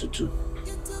what to do.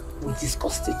 We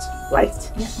discussed it,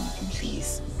 right? Yes, my princess.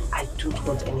 Please, I don't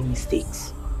want any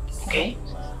mistakes. Okay?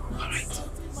 Alright,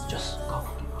 just go.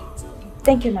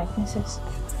 Thank you, my princess.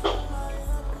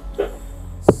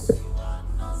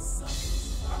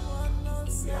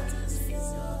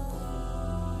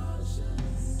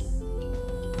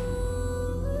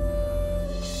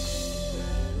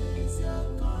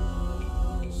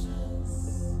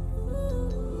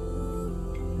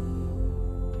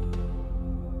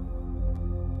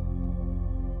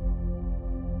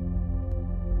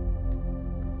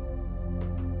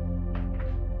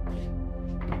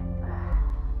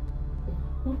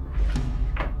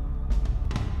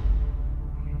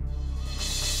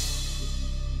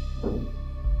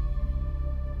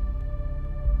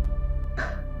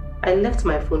 I left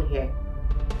my phone here.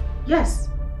 Yes.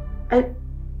 I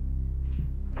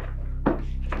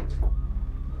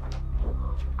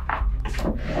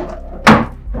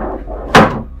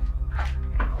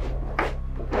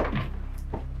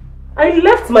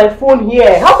left my phone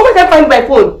here. How come I can't find my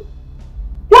phone?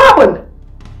 What happened?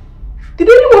 Did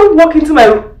anyone walk into my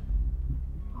room?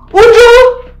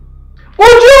 Uju!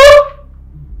 Uju!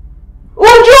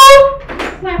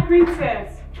 Uju! My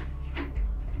princess.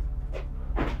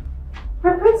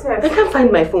 My princess. I can't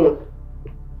find my phone.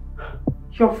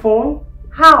 Your phone?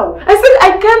 How? I said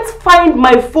I can't find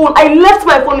my phone. I left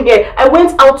my phone here. I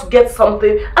went out to get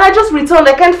something and I just returned.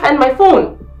 I can't find my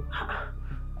phone.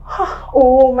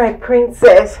 Oh, my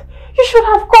princess. You should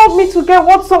have called me to get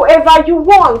whatsoever you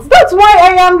want. That's why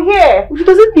I am here.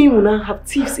 Does it mean we now have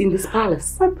thieves in this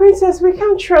palace? My princess, we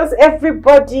can't trust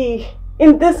everybody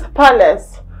in this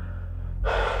palace.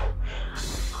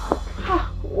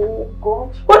 Oh,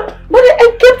 God. But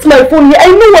I kept my phone here. I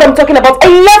know what I'm talking about. I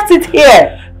left it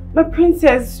here. My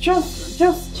princess,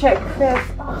 just check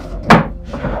first.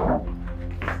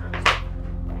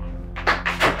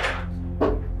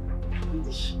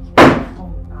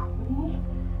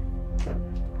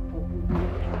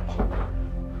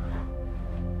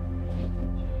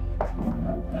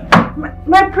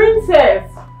 My princess!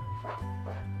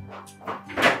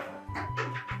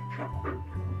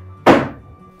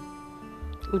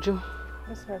 Uju,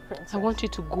 Yes, my princess. I want you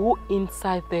to go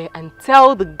inside there and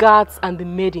tell the guards and the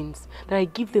maidens that I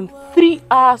give them 3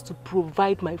 hours to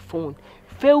provide my phone.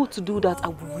 Fail to do that, I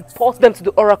will report them to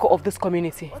the oracle of this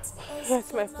community.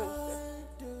 Yes, my princess.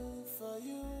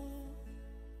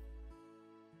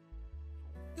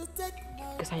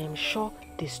 Because I am sure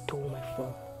they stole my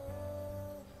phone.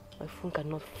 My phone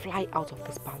cannot fly out of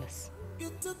this palace.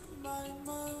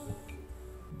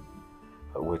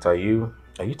 Wait, are you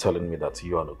telling me that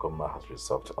you and Ogoma has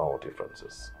resolved all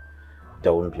differences?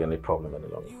 There won't be any problem any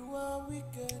longer?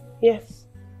 Yes.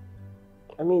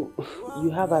 I mean,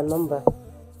 you have her number.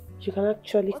 You can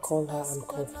actually call her and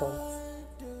confirm.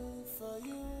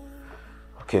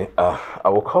 Okay, I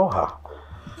will call her.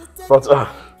 But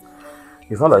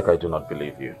it's not like I do not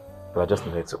believe you, but I just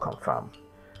needed to confirm.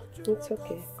 It's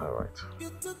okay. All right.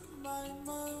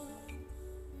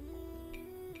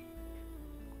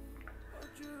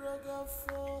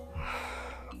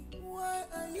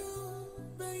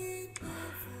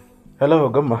 Hello,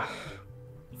 Ogoma.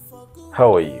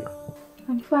 How are you?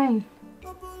 I'm fine.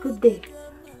 Good day.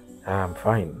 I'm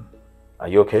fine. Are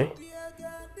you okay?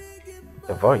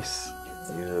 Your voice,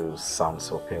 you sound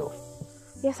so pale.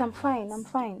 Yes, I'm fine. I'm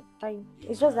fine.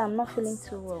 It's just that I'm not feeling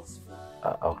too well.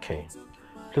 Okay.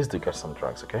 Please do get some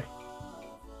drugs, okay?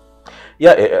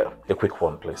 Yeah, a quick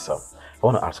one, please. I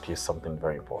want to ask you something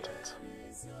very important.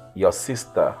 Your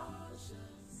sister,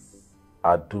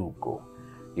 Adugo,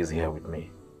 is here with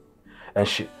me. And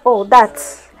she... Oh,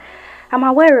 I'm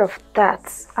aware of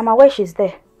that. I'm aware she's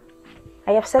there.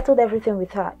 I have settled everything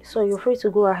with her, so you're free to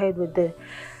go ahead with the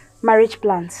marriage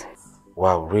plans.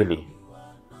 Wow, really?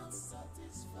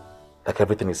 Like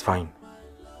everything is fine?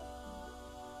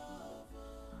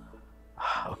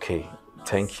 Okay,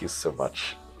 thank you so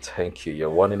much. Thank you. You're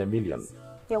 1 in a million.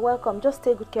 You're welcome. Just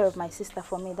take good care of my sister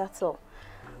for me, that's all.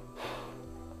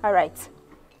 Alright.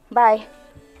 Bye.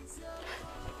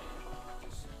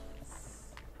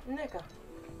 Neka.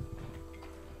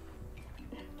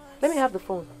 Let me have the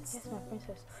phone. Yes, my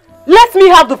princess. Let me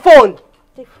have the phone!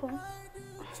 The phone?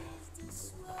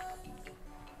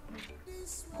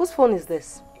 Whose phone is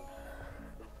this?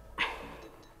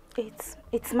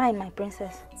 It's mine, my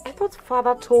princess. I thought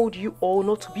father told you all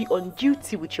not to be on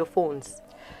duty with your phones.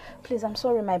 Please, I'm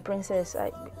sorry, my princess.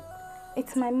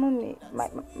 It's my mommy.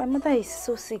 My mother is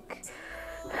so sick.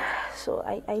 So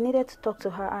I needed to talk to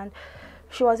her, and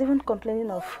she was even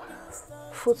complaining of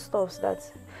foodstuffs,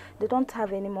 that they don't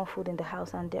have any more food in the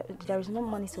house and there is no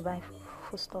money to buy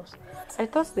foodstuffs. I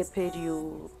thought they paid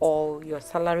you all your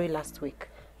salary last week.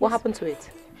 What happened to it?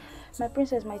 My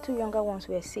princess, my 2 younger ones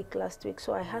were sick last week,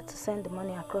 so I had to send the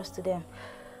money across to them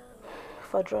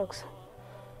for drugs.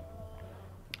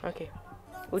 Okay.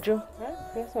 Uju?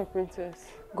 Yes, my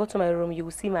princess. Go to my room. You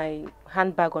will see my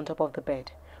handbag on top of the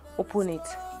bed. Open it.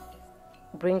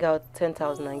 Bring out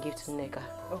 10,000 and give to Neka.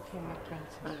 Okay, my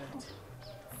princess. Alright.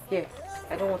 Here.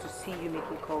 I don't want to see you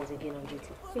making calls again on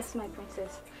duty. Yes, my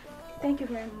princess. Thank you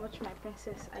very much, my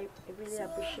princess. I really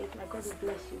appreciate it. My God will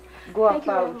bless you. Go Thank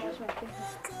you about very much, my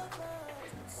princess.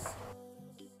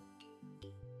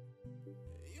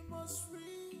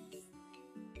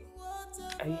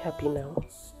 Are you happy now?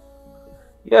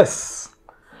 Yes.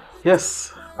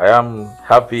 Yes. I am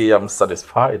happy, I'm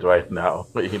satisfied right now.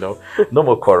 You know, no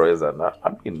more quarrels and I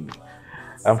mean,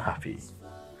 I'm happy.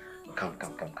 Come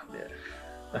here.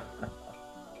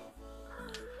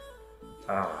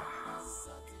 Ah.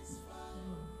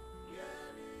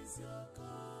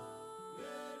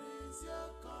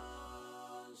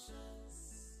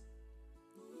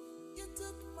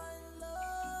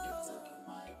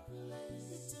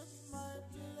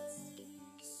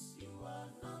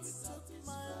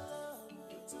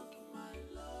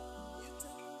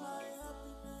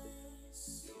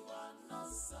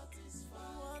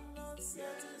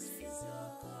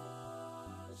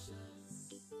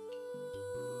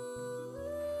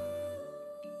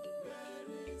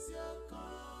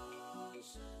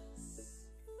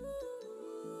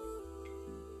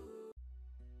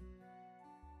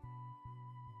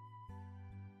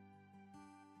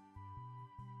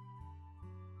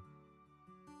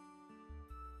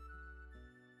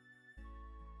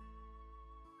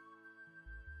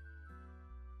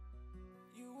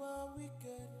 You are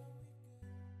wicked,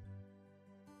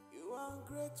 you are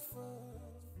ungrateful.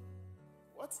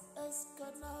 What else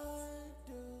can I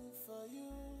do for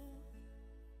you?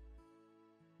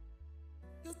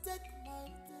 You take my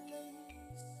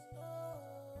place,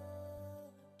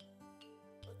 oh,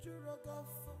 but you rock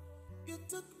off. You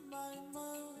took my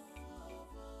mind.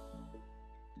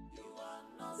 You are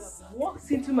not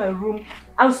walked into my room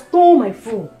and stole my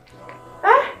phone.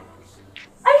 Eh?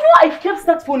 I know I kept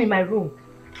that phone in my room.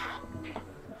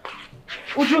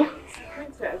 Uju.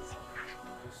 Princess.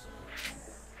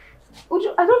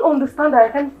 Uju, I don't understand that I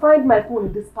can't find my phone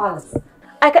in this palace.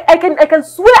 I can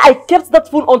swear I kept that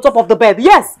phone on top of the bed.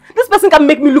 Yes, this person can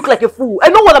make me look like a fool. I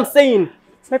know what I'm saying.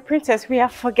 My princess, we are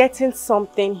forgetting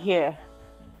something here.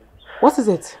 What is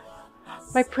it?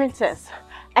 My princess,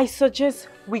 I suggest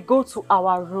we go to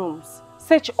our rooms,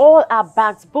 search all our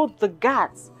bags, both the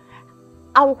guards.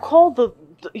 I will call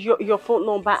your phone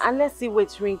number and let's see where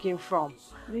it's ringing from.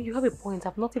 You have a point.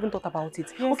 I've not even thought about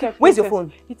it. Yes, okay, where's your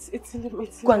phone? It's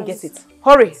Go and get it.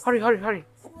 Hurry, hurry, hurry, hurry.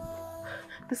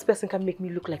 This person can make me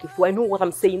look like a fool. I know what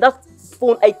I'm saying. That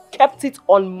phone, I kept it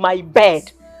on my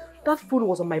bed. That phone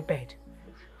was on my bed.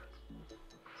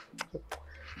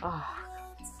 Ah.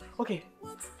 Okay.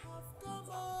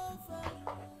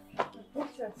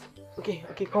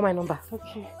 Okay, call my number.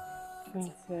 Okay.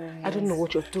 Princess. I don't know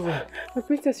what you're doing. My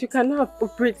princess, you cannot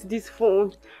operate this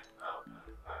phone.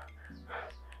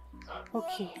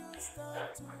 Okay.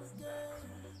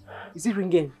 Is it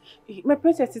ringing? My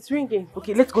princess, it's ringing.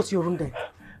 Okay, let's go to your room then.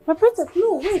 My princess,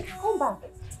 no, wait, come back.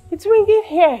 It's ringing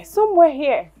here, somewhere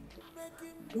here.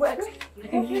 Where?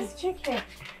 Let's check here.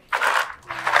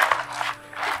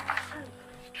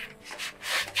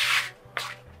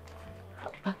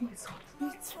 I think it's hot.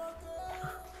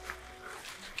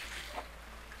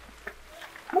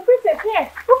 My princess,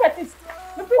 here, look at this.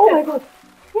 My princess. Oh my God,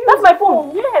 that's my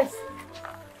phone. Yes.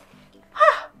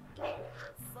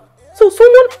 So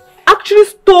someone actually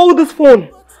stole this phone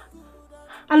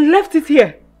and left it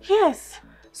here? Yes,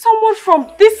 someone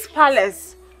from this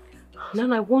palace.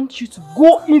 Now I want you to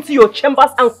go into your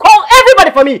chambers and call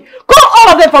everybody for me. Call all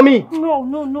of them for me.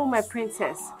 No, my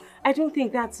princess. I don't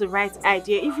think that's the right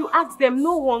idea. If you ask them,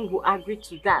 no one will agree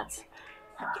to that.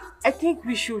 I think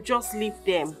we should just leave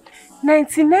them.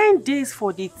 99 days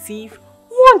for the thief,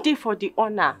 1 day for the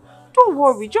honor. Don't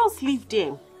worry, just leave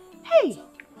them. Hey,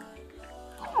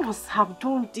 you must have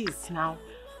done this now.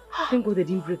 Thank God they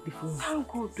didn't break the phone. Thank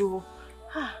God though.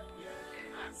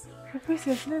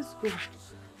 Princess, let's go.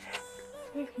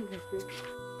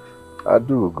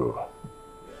 Adugo,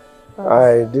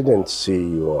 I didn't see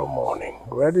you all morning.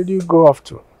 Where did you go off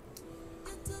to?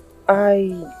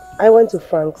 I went to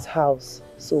Frank's house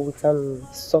so we can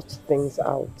sort things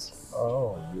out.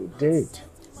 Oh, you did?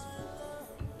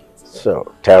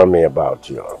 So, tell me about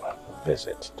your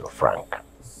visit to Frank.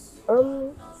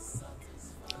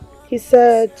 He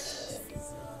said,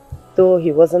 though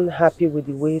he wasn't happy with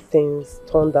the way things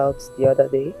turned out the other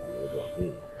day,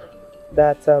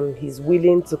 that he's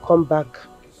willing to come back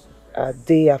a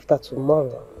day after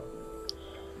tomorrow,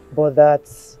 but that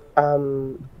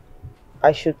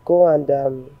I should go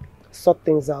and sort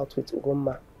things out with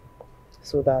Ugoma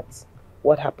so that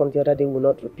what happened the other day will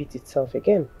not repeat itself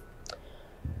again.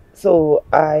 So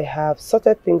I have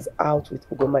sorted things out with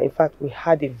Ugoma. In fact, we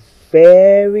had a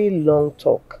very long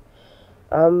talk.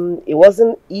 It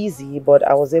wasn't easy, but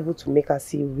I was able to make her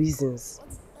see reasons,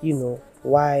 you know,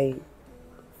 why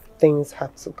things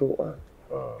had to go on.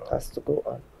 Has to go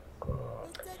on.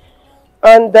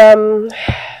 And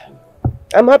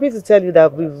I'm happy to tell you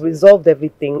that we've resolved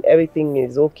everything. Everything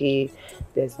is okay.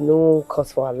 There's no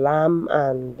cause for alarm,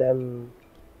 and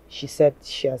she said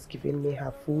she has given me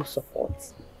her full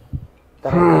support.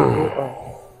 That I can go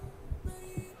on.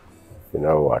 You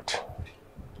know what?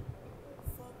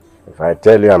 If I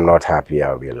tell you I'm not happy,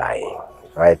 I'll be lying.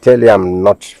 If I tell you I'm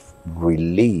not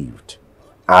relieved,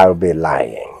 I'll be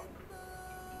lying.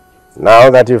 Now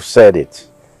that you've said it,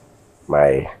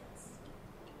 my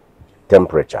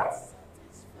temperature,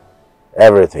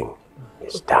 everything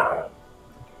is down.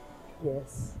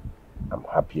 Yes. I'm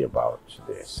happy about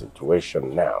the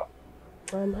situation now.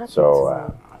 I'm happy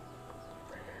So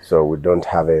we don't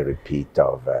have a repeat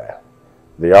of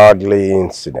the ugly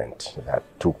incident that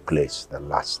took place the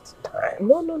last time.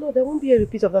 No, there won't be a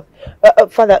repeat of that.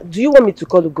 Father, do you want me to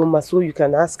call Ugoma so you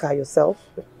can ask her yourself?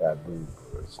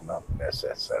 It's not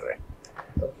necessary.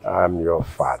 I'm your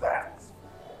father.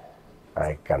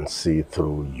 I can see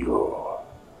through you.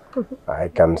 I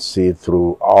can see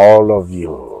through all of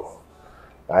you.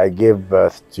 I gave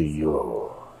birth to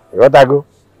you. You got to go?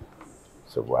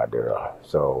 So,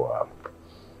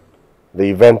 the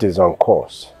event is on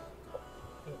course.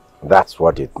 That's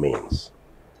what it means.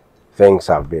 Things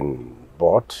have been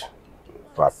bought,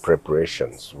 but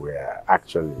preparations were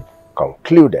actually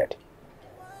concluded.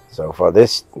 So for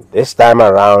this time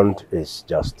around, it's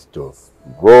just to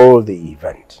roll the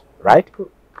event, right?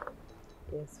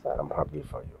 Yes, Father. I'm happy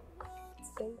for you.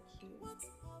 Thank you.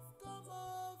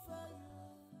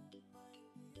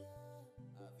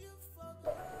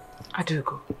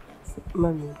 Adugo,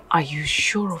 Mommy. Are you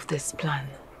sure of this plan?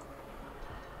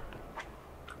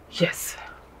 Yes.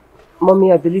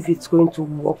 Mommy, I believe it's going to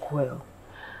work well.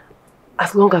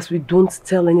 As long as we don't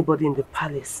tell anybody in the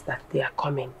palace that they are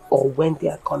coming or when they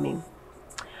are coming.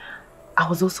 I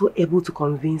was also able to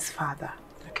convince Father.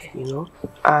 Okay. You know,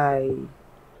 I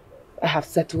have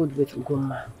settled with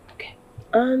Ugoma. Okay.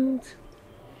 And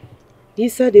he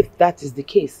said if that is the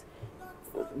case,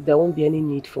 there won't be any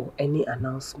need for any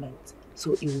announcement.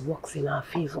 So it works in our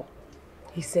favor.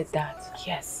 He said that?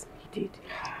 Yes, he did.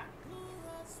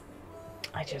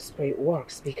 I just pray it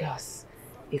works, because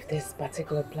if this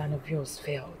particular plan of yours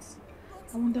fails,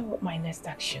 I wonder what my next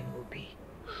action will be.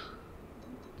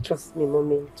 Trust me,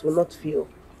 Mommy, it will not fail.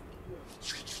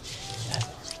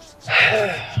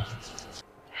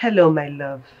 Hello, my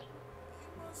love.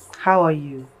 How are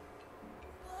you?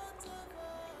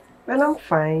 Well, I'm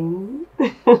fine.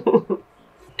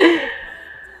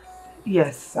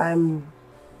 Yes, I am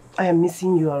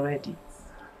missing you already.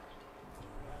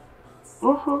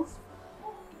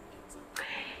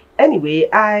 Anyway,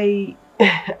 I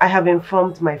have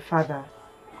informed my father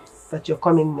that you're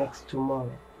coming next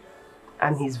tomorrow,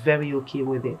 and he's very okay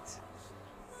with it.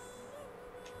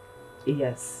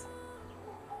 Yes.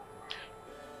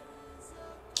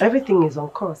 Everything is on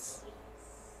course.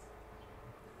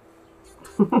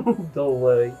 Don't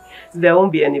worry. There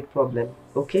won't be any problem,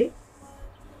 okay?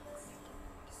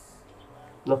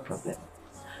 No problem.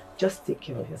 Just take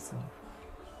care of yourself.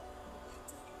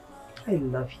 I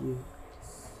love you.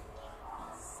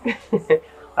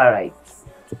 Alright.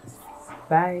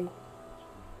 Bye.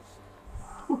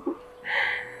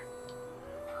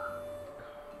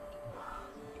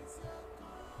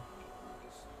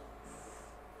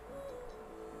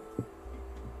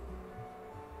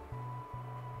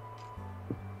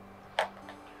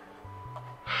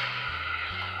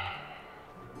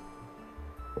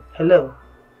 Hello.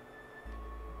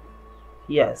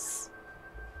 Yes.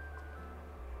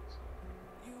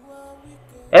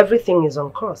 Everything is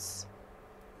on course.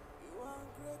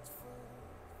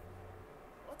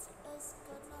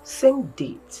 Same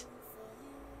date.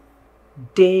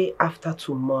 Day after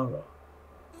tomorrow.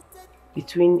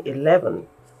 Between 11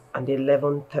 and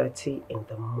 11:30 in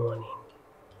the morning.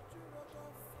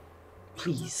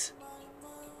 Please,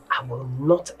 I will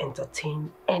not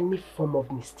entertain any form of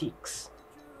mistakes.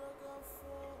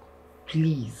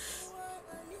 Please.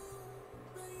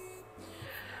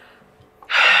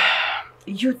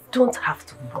 You don't have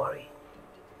to worry.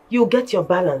 You'll get your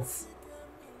balance.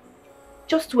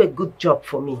 Just do a good job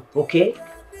for me, okay?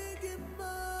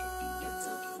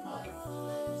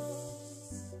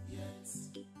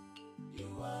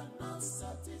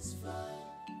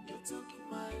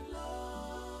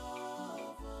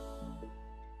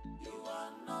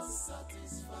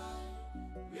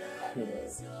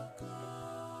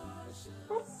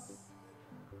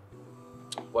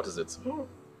 What is it?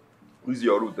 Who's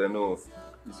your route? I know.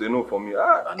 It's a no for me.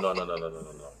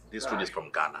 No. This food is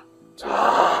from Ghana.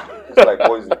 It's like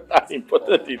poison. I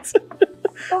imported it.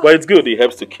 But it's good. It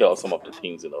helps to cure some of the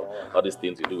things, all these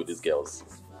things you do with these girls.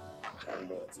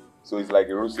 So it's like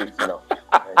a road safety now.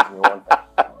 I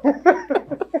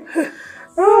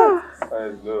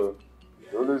know.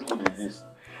 They always do this.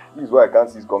 This is why I can't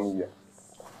see it coming here.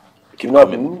 keep I've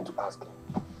coming. been meaning to ask.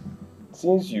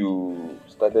 Since you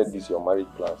started this your marriage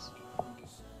plans,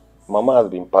 Mama has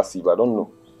been passive. I don't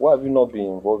know. Why have you not been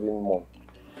involving Mom?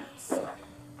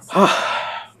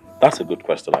 That's a good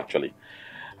question, actually.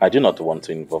 I do not want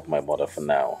to involve my mother for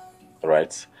now,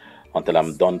 right? Until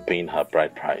I'm done paying her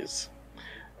bride price.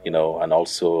 You know, and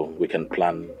also we can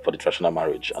plan for the traditional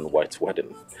marriage and white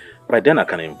wedding. By then I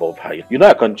can involve her. You know,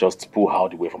 I can't just pull her all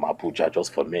the way from Abuja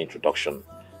just for mere introduction.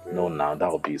 No, now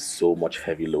that would be so much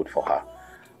heavy load for her.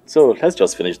 So let's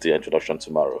just finish the introduction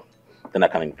tomorrow. Then I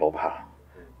can involve her.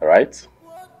 All right?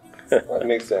 That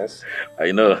makes sense.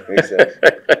 I know. Makes sense.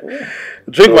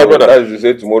 Drink, so, my brother. That is to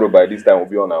say tomorrow by this time we'll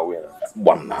be on our way.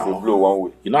 One now. We'll blow one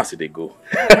way. You know how they go.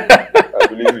 I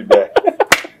believe you there.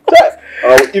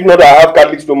 If not, I have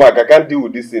Catholic stomach. I can't deal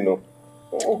with this, you know.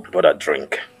 Oh. Brother,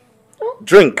 drink.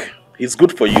 Drink. It's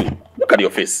good for you. Look at your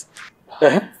face.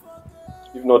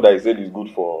 If not, I said it's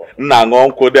good for...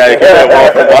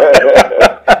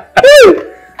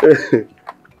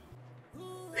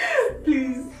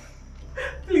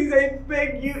 Please, I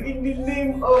beg you in the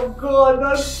name of God,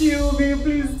 don't kill me.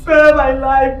 Please spare my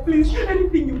life. Please,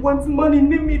 anything you want, money,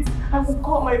 name it. I will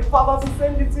call my father to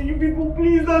send it to you people.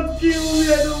 Please don't kill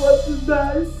me. I don't want to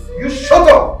die. You shut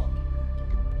up!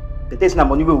 The taste na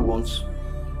money we want.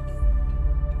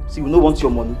 See, we don't want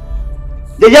your money.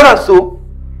 They hear us so.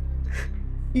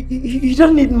 You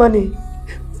don't need money.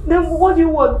 Then what do you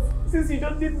want? Since you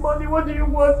don't need money, what do you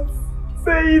want?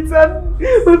 Say it and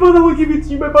my father will give it to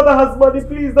you. My father has money.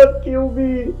 Please don't kill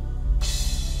me.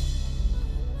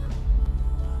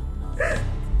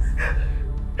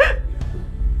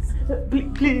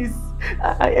 Please.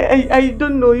 I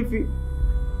don't know if you...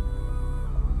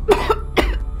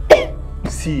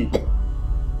 See,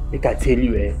 like I tell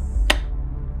you,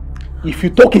 if you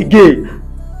talk again,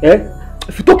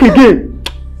 if you talk again,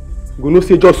 you go no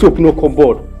say just soap no come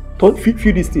board.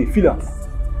 Feel this thing, feel that.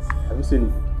 Have you seen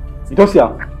it? You don't see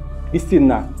this thing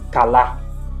na kala,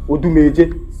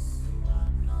 odumeje.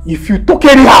 If you talk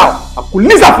anyhow, I could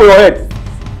listen for your head.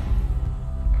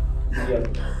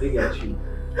 Yeah, chill.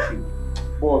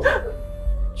 Boss,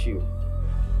 chill.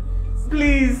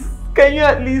 Please, can you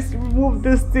at least remove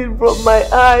this thing from my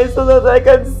eyes so that I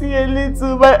can see a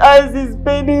little? My eyes is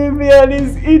paining me and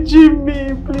it's itching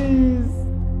me, please.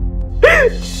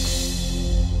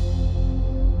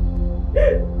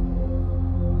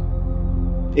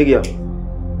 Hey girl,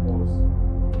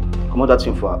 come on that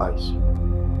thing for her eyes.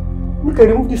 You can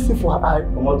remove this thing for her eye.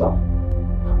 Come on down.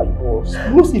 Hi boss.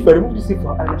 You know, if I remove this thing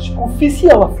for her eye, she could see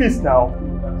our face now.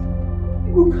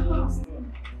 You can't.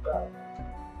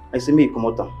 I say me come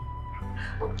on down.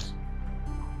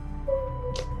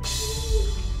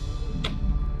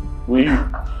 Will you?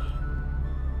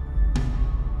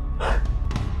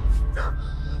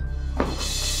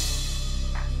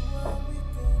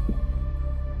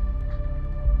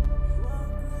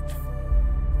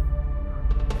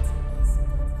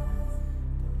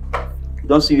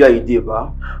 Don't see where you did,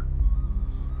 ba.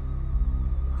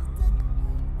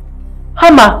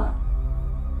 Hammer!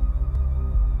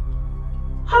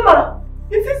 Hammer!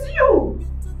 It is you!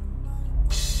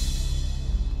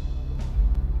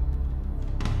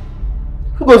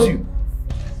 Who was you?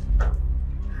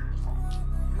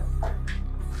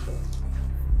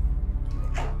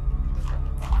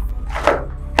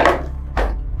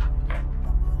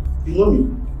 You know me?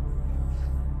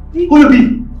 Who you be?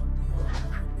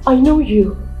 I know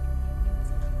you.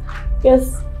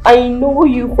 Yes, I know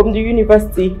you from the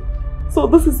university. So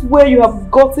this is where you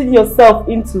have gotten yourself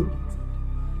into.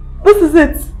 This is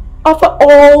it. After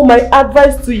all my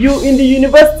advice to you in the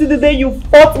university the day you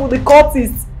fought with the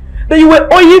cultists, that you were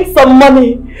owing some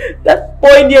money. That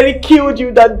boy nearly killed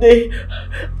you that day.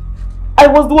 I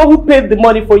was the one who paid the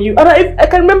money for you. And I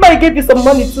can remember I gave you some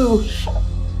money too.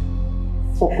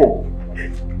 Soko.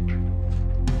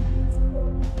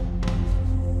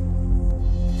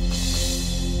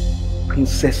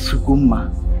 Princess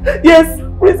Suguma. Yes,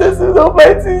 Princess Suguma,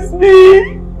 it is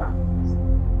me.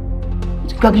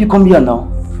 How you come here now?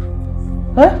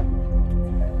 Huh?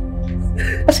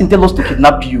 Let's tell us to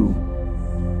kidnap you.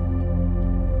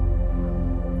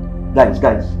 Guys.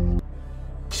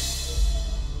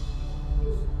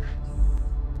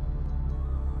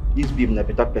 This babe is a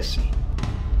better person.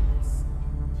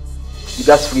 You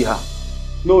guys free her.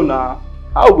 No, nah.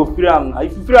 I will go free her.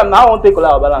 If you free her now, I won't take all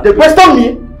our balance. They question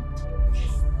me.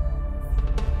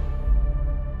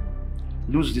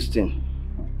 Lose this thing.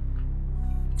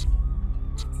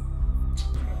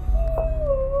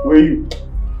 Where you?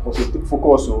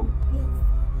 Focus, oh.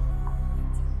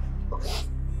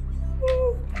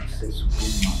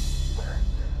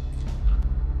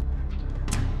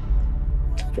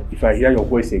 If I hear your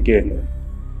voice again.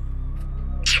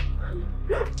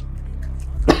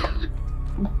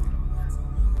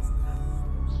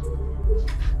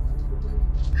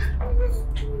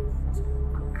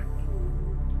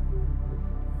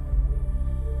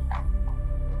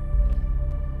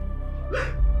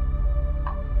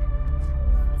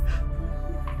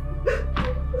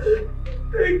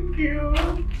 Thank you.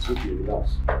 It's okay,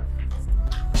 relax.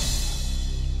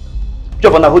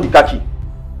 Governor, hold the khaki.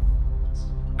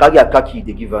 Carry a khaki,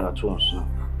 they give her at once now.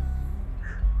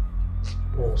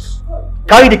 Boss.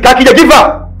 Carry the khaki, they give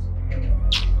her!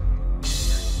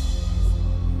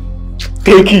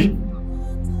 Take it.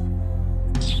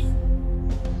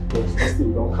 Boss, this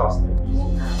thing don't cast like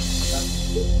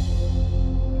easy.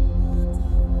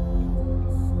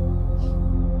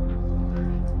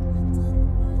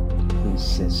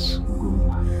 Princess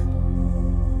Guma.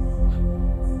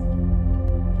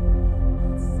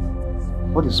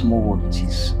 What a small world it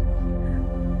is.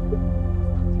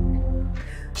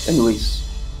 Anyways,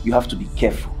 you have to be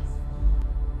careful.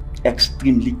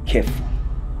 Extremely careful.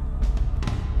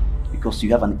 Because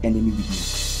you have an enemy with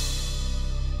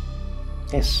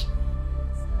you. Yes.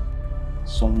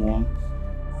 Someone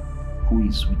who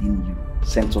is within you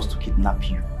sent us to kidnap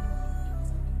you.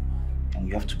 And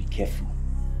you have to be careful.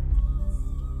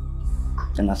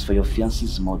 And as for your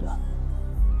fiancé's mother,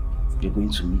 you're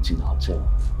going to meet in the hotel.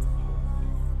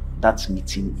 That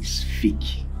meeting is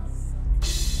fake.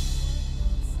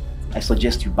 I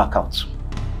suggest you back out.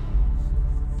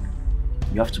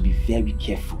 You have to be very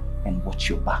careful and watch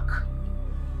your back.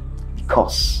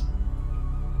 Because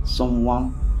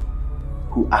someone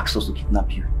who asks us to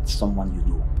kidnap you is someone you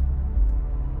know.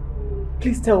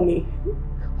 Please tell me,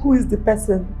 who is the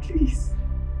person, please?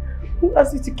 Who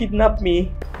asked you to kidnap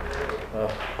me?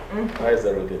 How is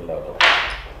everything, love?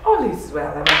 All is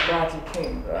well, and I'm glad you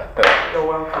came. You're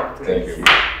welcome. Thank you.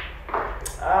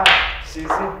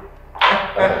 Susie.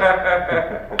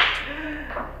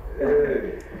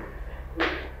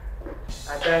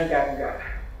 Adanganga.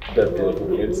 The beautiful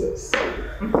princess.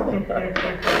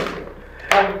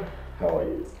 How are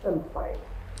you? I'm fine.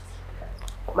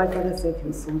 My father said he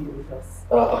will soon be with us.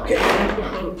 Okay. How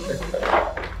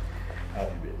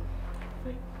have you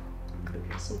been?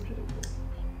 Looking so beautiful.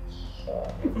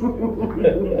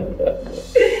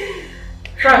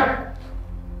 Frank,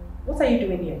 what are you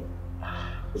doing here?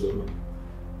 Hello,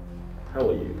 how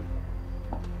are you?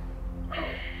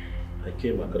 I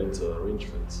came according to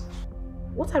arrangements.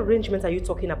 What arrangements are you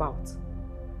talking about?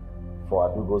 For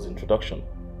Adugo's introduction,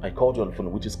 I called you on the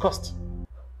phone, which is cost.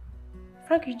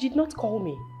 Frank, you did not call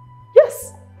me.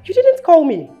 Yes, you didn't call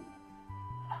me.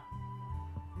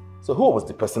 So who was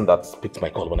the person that picked my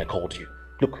call when I called you?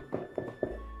 Look.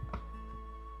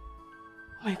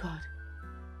 Oh my God.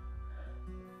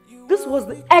 This was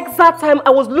the exact time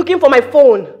I was looking for my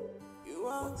phone.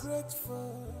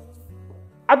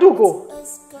 Adugo.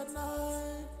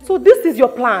 So this is your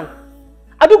plan.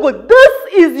 Adugo,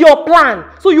 this is your plan.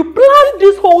 So you planned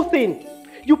this whole thing.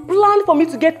 You planned for me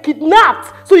to get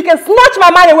kidnapped so you can snatch my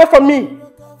man away from me.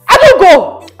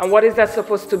 Adugo! And what is that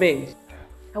supposed to mean?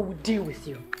 I will deal with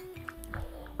you.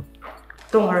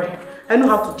 Don't worry. I know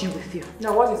how to deal with you.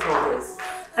 Now what is all this?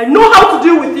 I know how to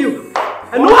deal with you.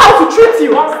 I know how to treat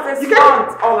you. What's this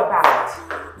month all about?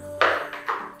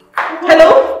 Hello?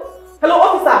 Hello,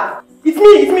 officer. It's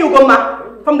me,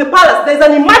 Ugoma. From the palace, there's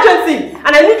an emergency and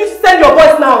I need you to send your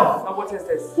voice now. Now what is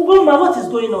this? Ugoma, what is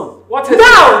going on? What is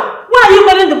now? Why are you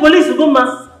calling the police,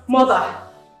 Ugoma?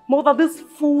 Mother, this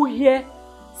fool here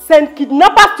sent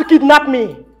kidnappers to kidnap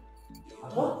me.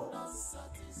 What?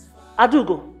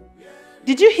 Adugo,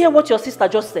 did you hear what your sister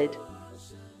just said?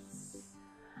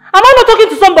 Am I not talking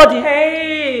to somebody?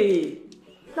 Hey!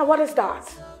 Now what is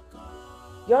that?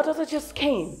 Your daughter just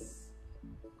came,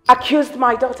 accused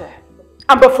my daughter,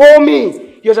 and before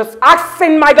me, you're just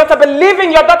asking my daughter,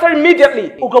 believing your daughter immediately.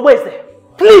 Ugoma is there.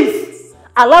 Please,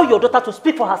 allow your daughter to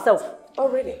speak for herself. Oh,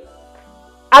 really?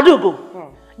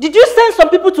 Adugo, did you send some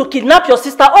people to kidnap your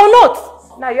sister or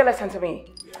not? Now you listen to me.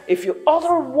 If you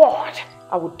utter a word,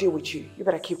 I will deal with you. You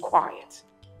better keep quiet.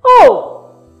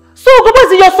 Oh, so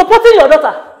Ugoma, you're supporting your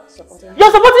daughter?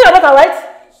 You're supporting your daughter,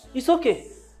 right? It's okay.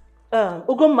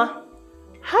 Ugoma,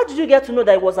 how did you get to know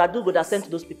that it was Adugo that sent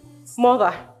those people?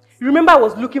 Mother, you remember I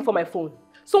was looking for my phone.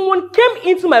 Someone came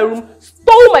into my room,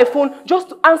 stole my phone just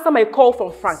to answer my call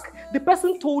from Frank. The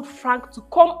person told Frank to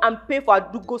come and pay for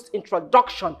Adugo's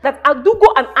introduction. That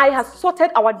Adugo and I have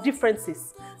sorted our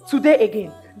differences. Today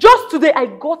again, just today, I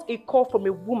got a call from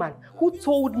a woman who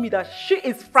told me that she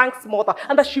is Frank's mother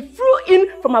and that she flew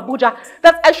in from Abuja,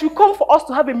 that I should come for us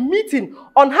to have a meeting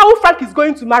on how Frank is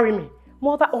going to marry me.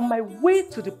 Mother, on my way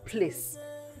to the place,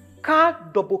 car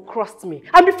double-crossed me.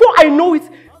 And before I know it,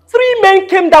 3 men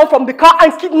came down from the car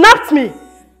and kidnapped me.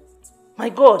 My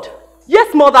God.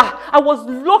 Yes, mother, I was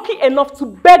lucky enough to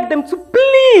beg them to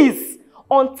please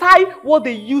untie what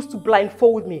they used to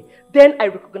blindfold me. Then I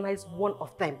recognized one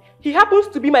of them. He happens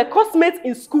to be my classmate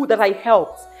in school that I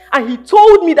helped. And he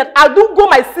told me that Adugo,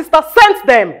 my sister, sent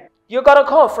them. You got a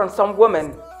call from some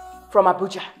woman from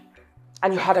Abuja.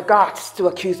 And you had the guts to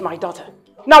accuse my daughter.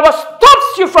 Now what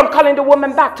stops you from calling the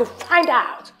woman back to find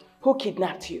out who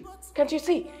kidnapped you? Can't you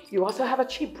see? You also have a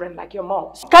cheap brain like your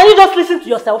mom. Can you just listen to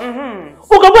yourself?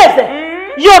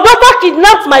 Your daughter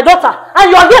kidnapped my daughter and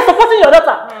you are here supporting your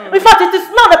daughter. In fact, it is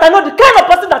now that I know the kind of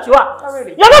person that you are. Oh,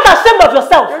 really? You're not ashamed of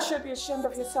yourself. You should be ashamed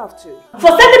of yourself too.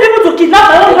 For sending people to kidnap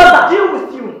my own daughter. Deal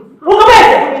with you.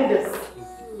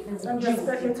 I'm just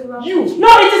talking to you.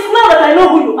 No, it is now that I know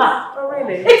who you are. Oh,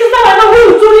 really? It is now I know who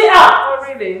you truly are. Oh,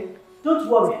 really? Don't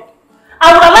worry.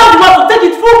 I will allow the man to take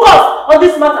its full course on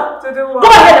this matter. To do what? Go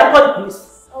ahead and call the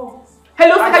police. Oh.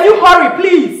 Hello, can you hurry,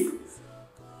 please?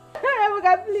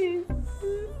 Ebuka, please.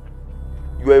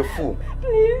 You are a fool.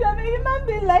 Please, I'm a human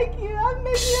being like you. Have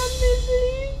mercy on me,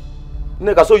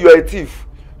 please. Neka, so you are a thief.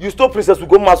 You stole Princess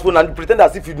Ugoma's phone and you pretend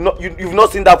as if you've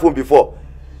not seen that phone before.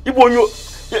 Even you.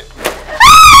 This is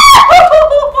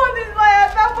my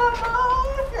attack, Mama.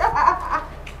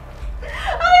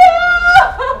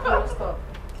 Stop.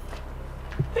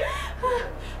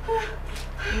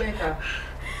 Neka.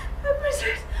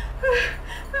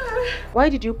 Why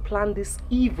did you plan this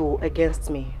evil against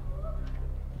me?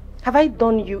 Have I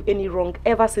done you any wrong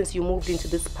ever since you moved into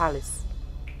this palace?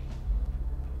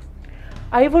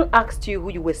 I even asked you who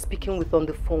you were speaking with on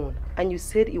the phone and you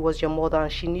said it was your mother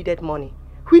and she needed money,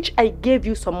 which I gave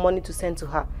you some money to send to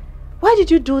her. Why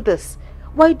did you do this?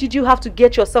 Why did you have to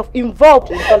get yourself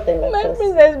involved in something like this? My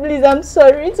princess, please, I'm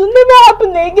sorry. It will never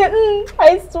happen again.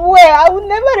 I swear, I will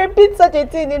never repeat such a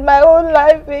thing in my own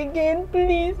life again,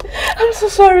 please. I'm so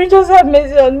sorry, just have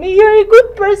mercy on me. You're a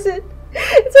good person.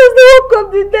 It was the work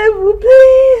of the devil,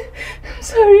 please. I'm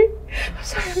sorry. I'm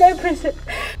sorry, my princess.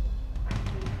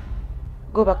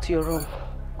 Go back to your room.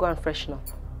 Go and freshen up.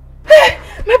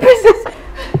 My princess.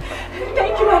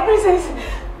 Thank you, my princess.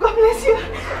 God bless you.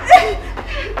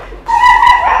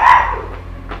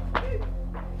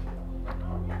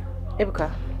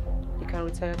 Ebuka, you can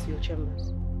retire to your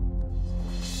chambers.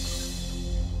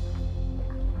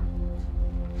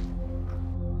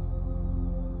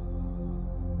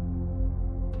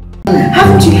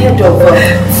 Haven't you heard of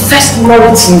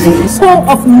Firstnollytv? Home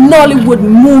of Nollywood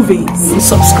movies.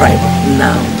 Subscribe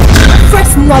now.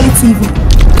 Firstnollytv.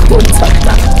 Don't touch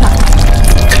that.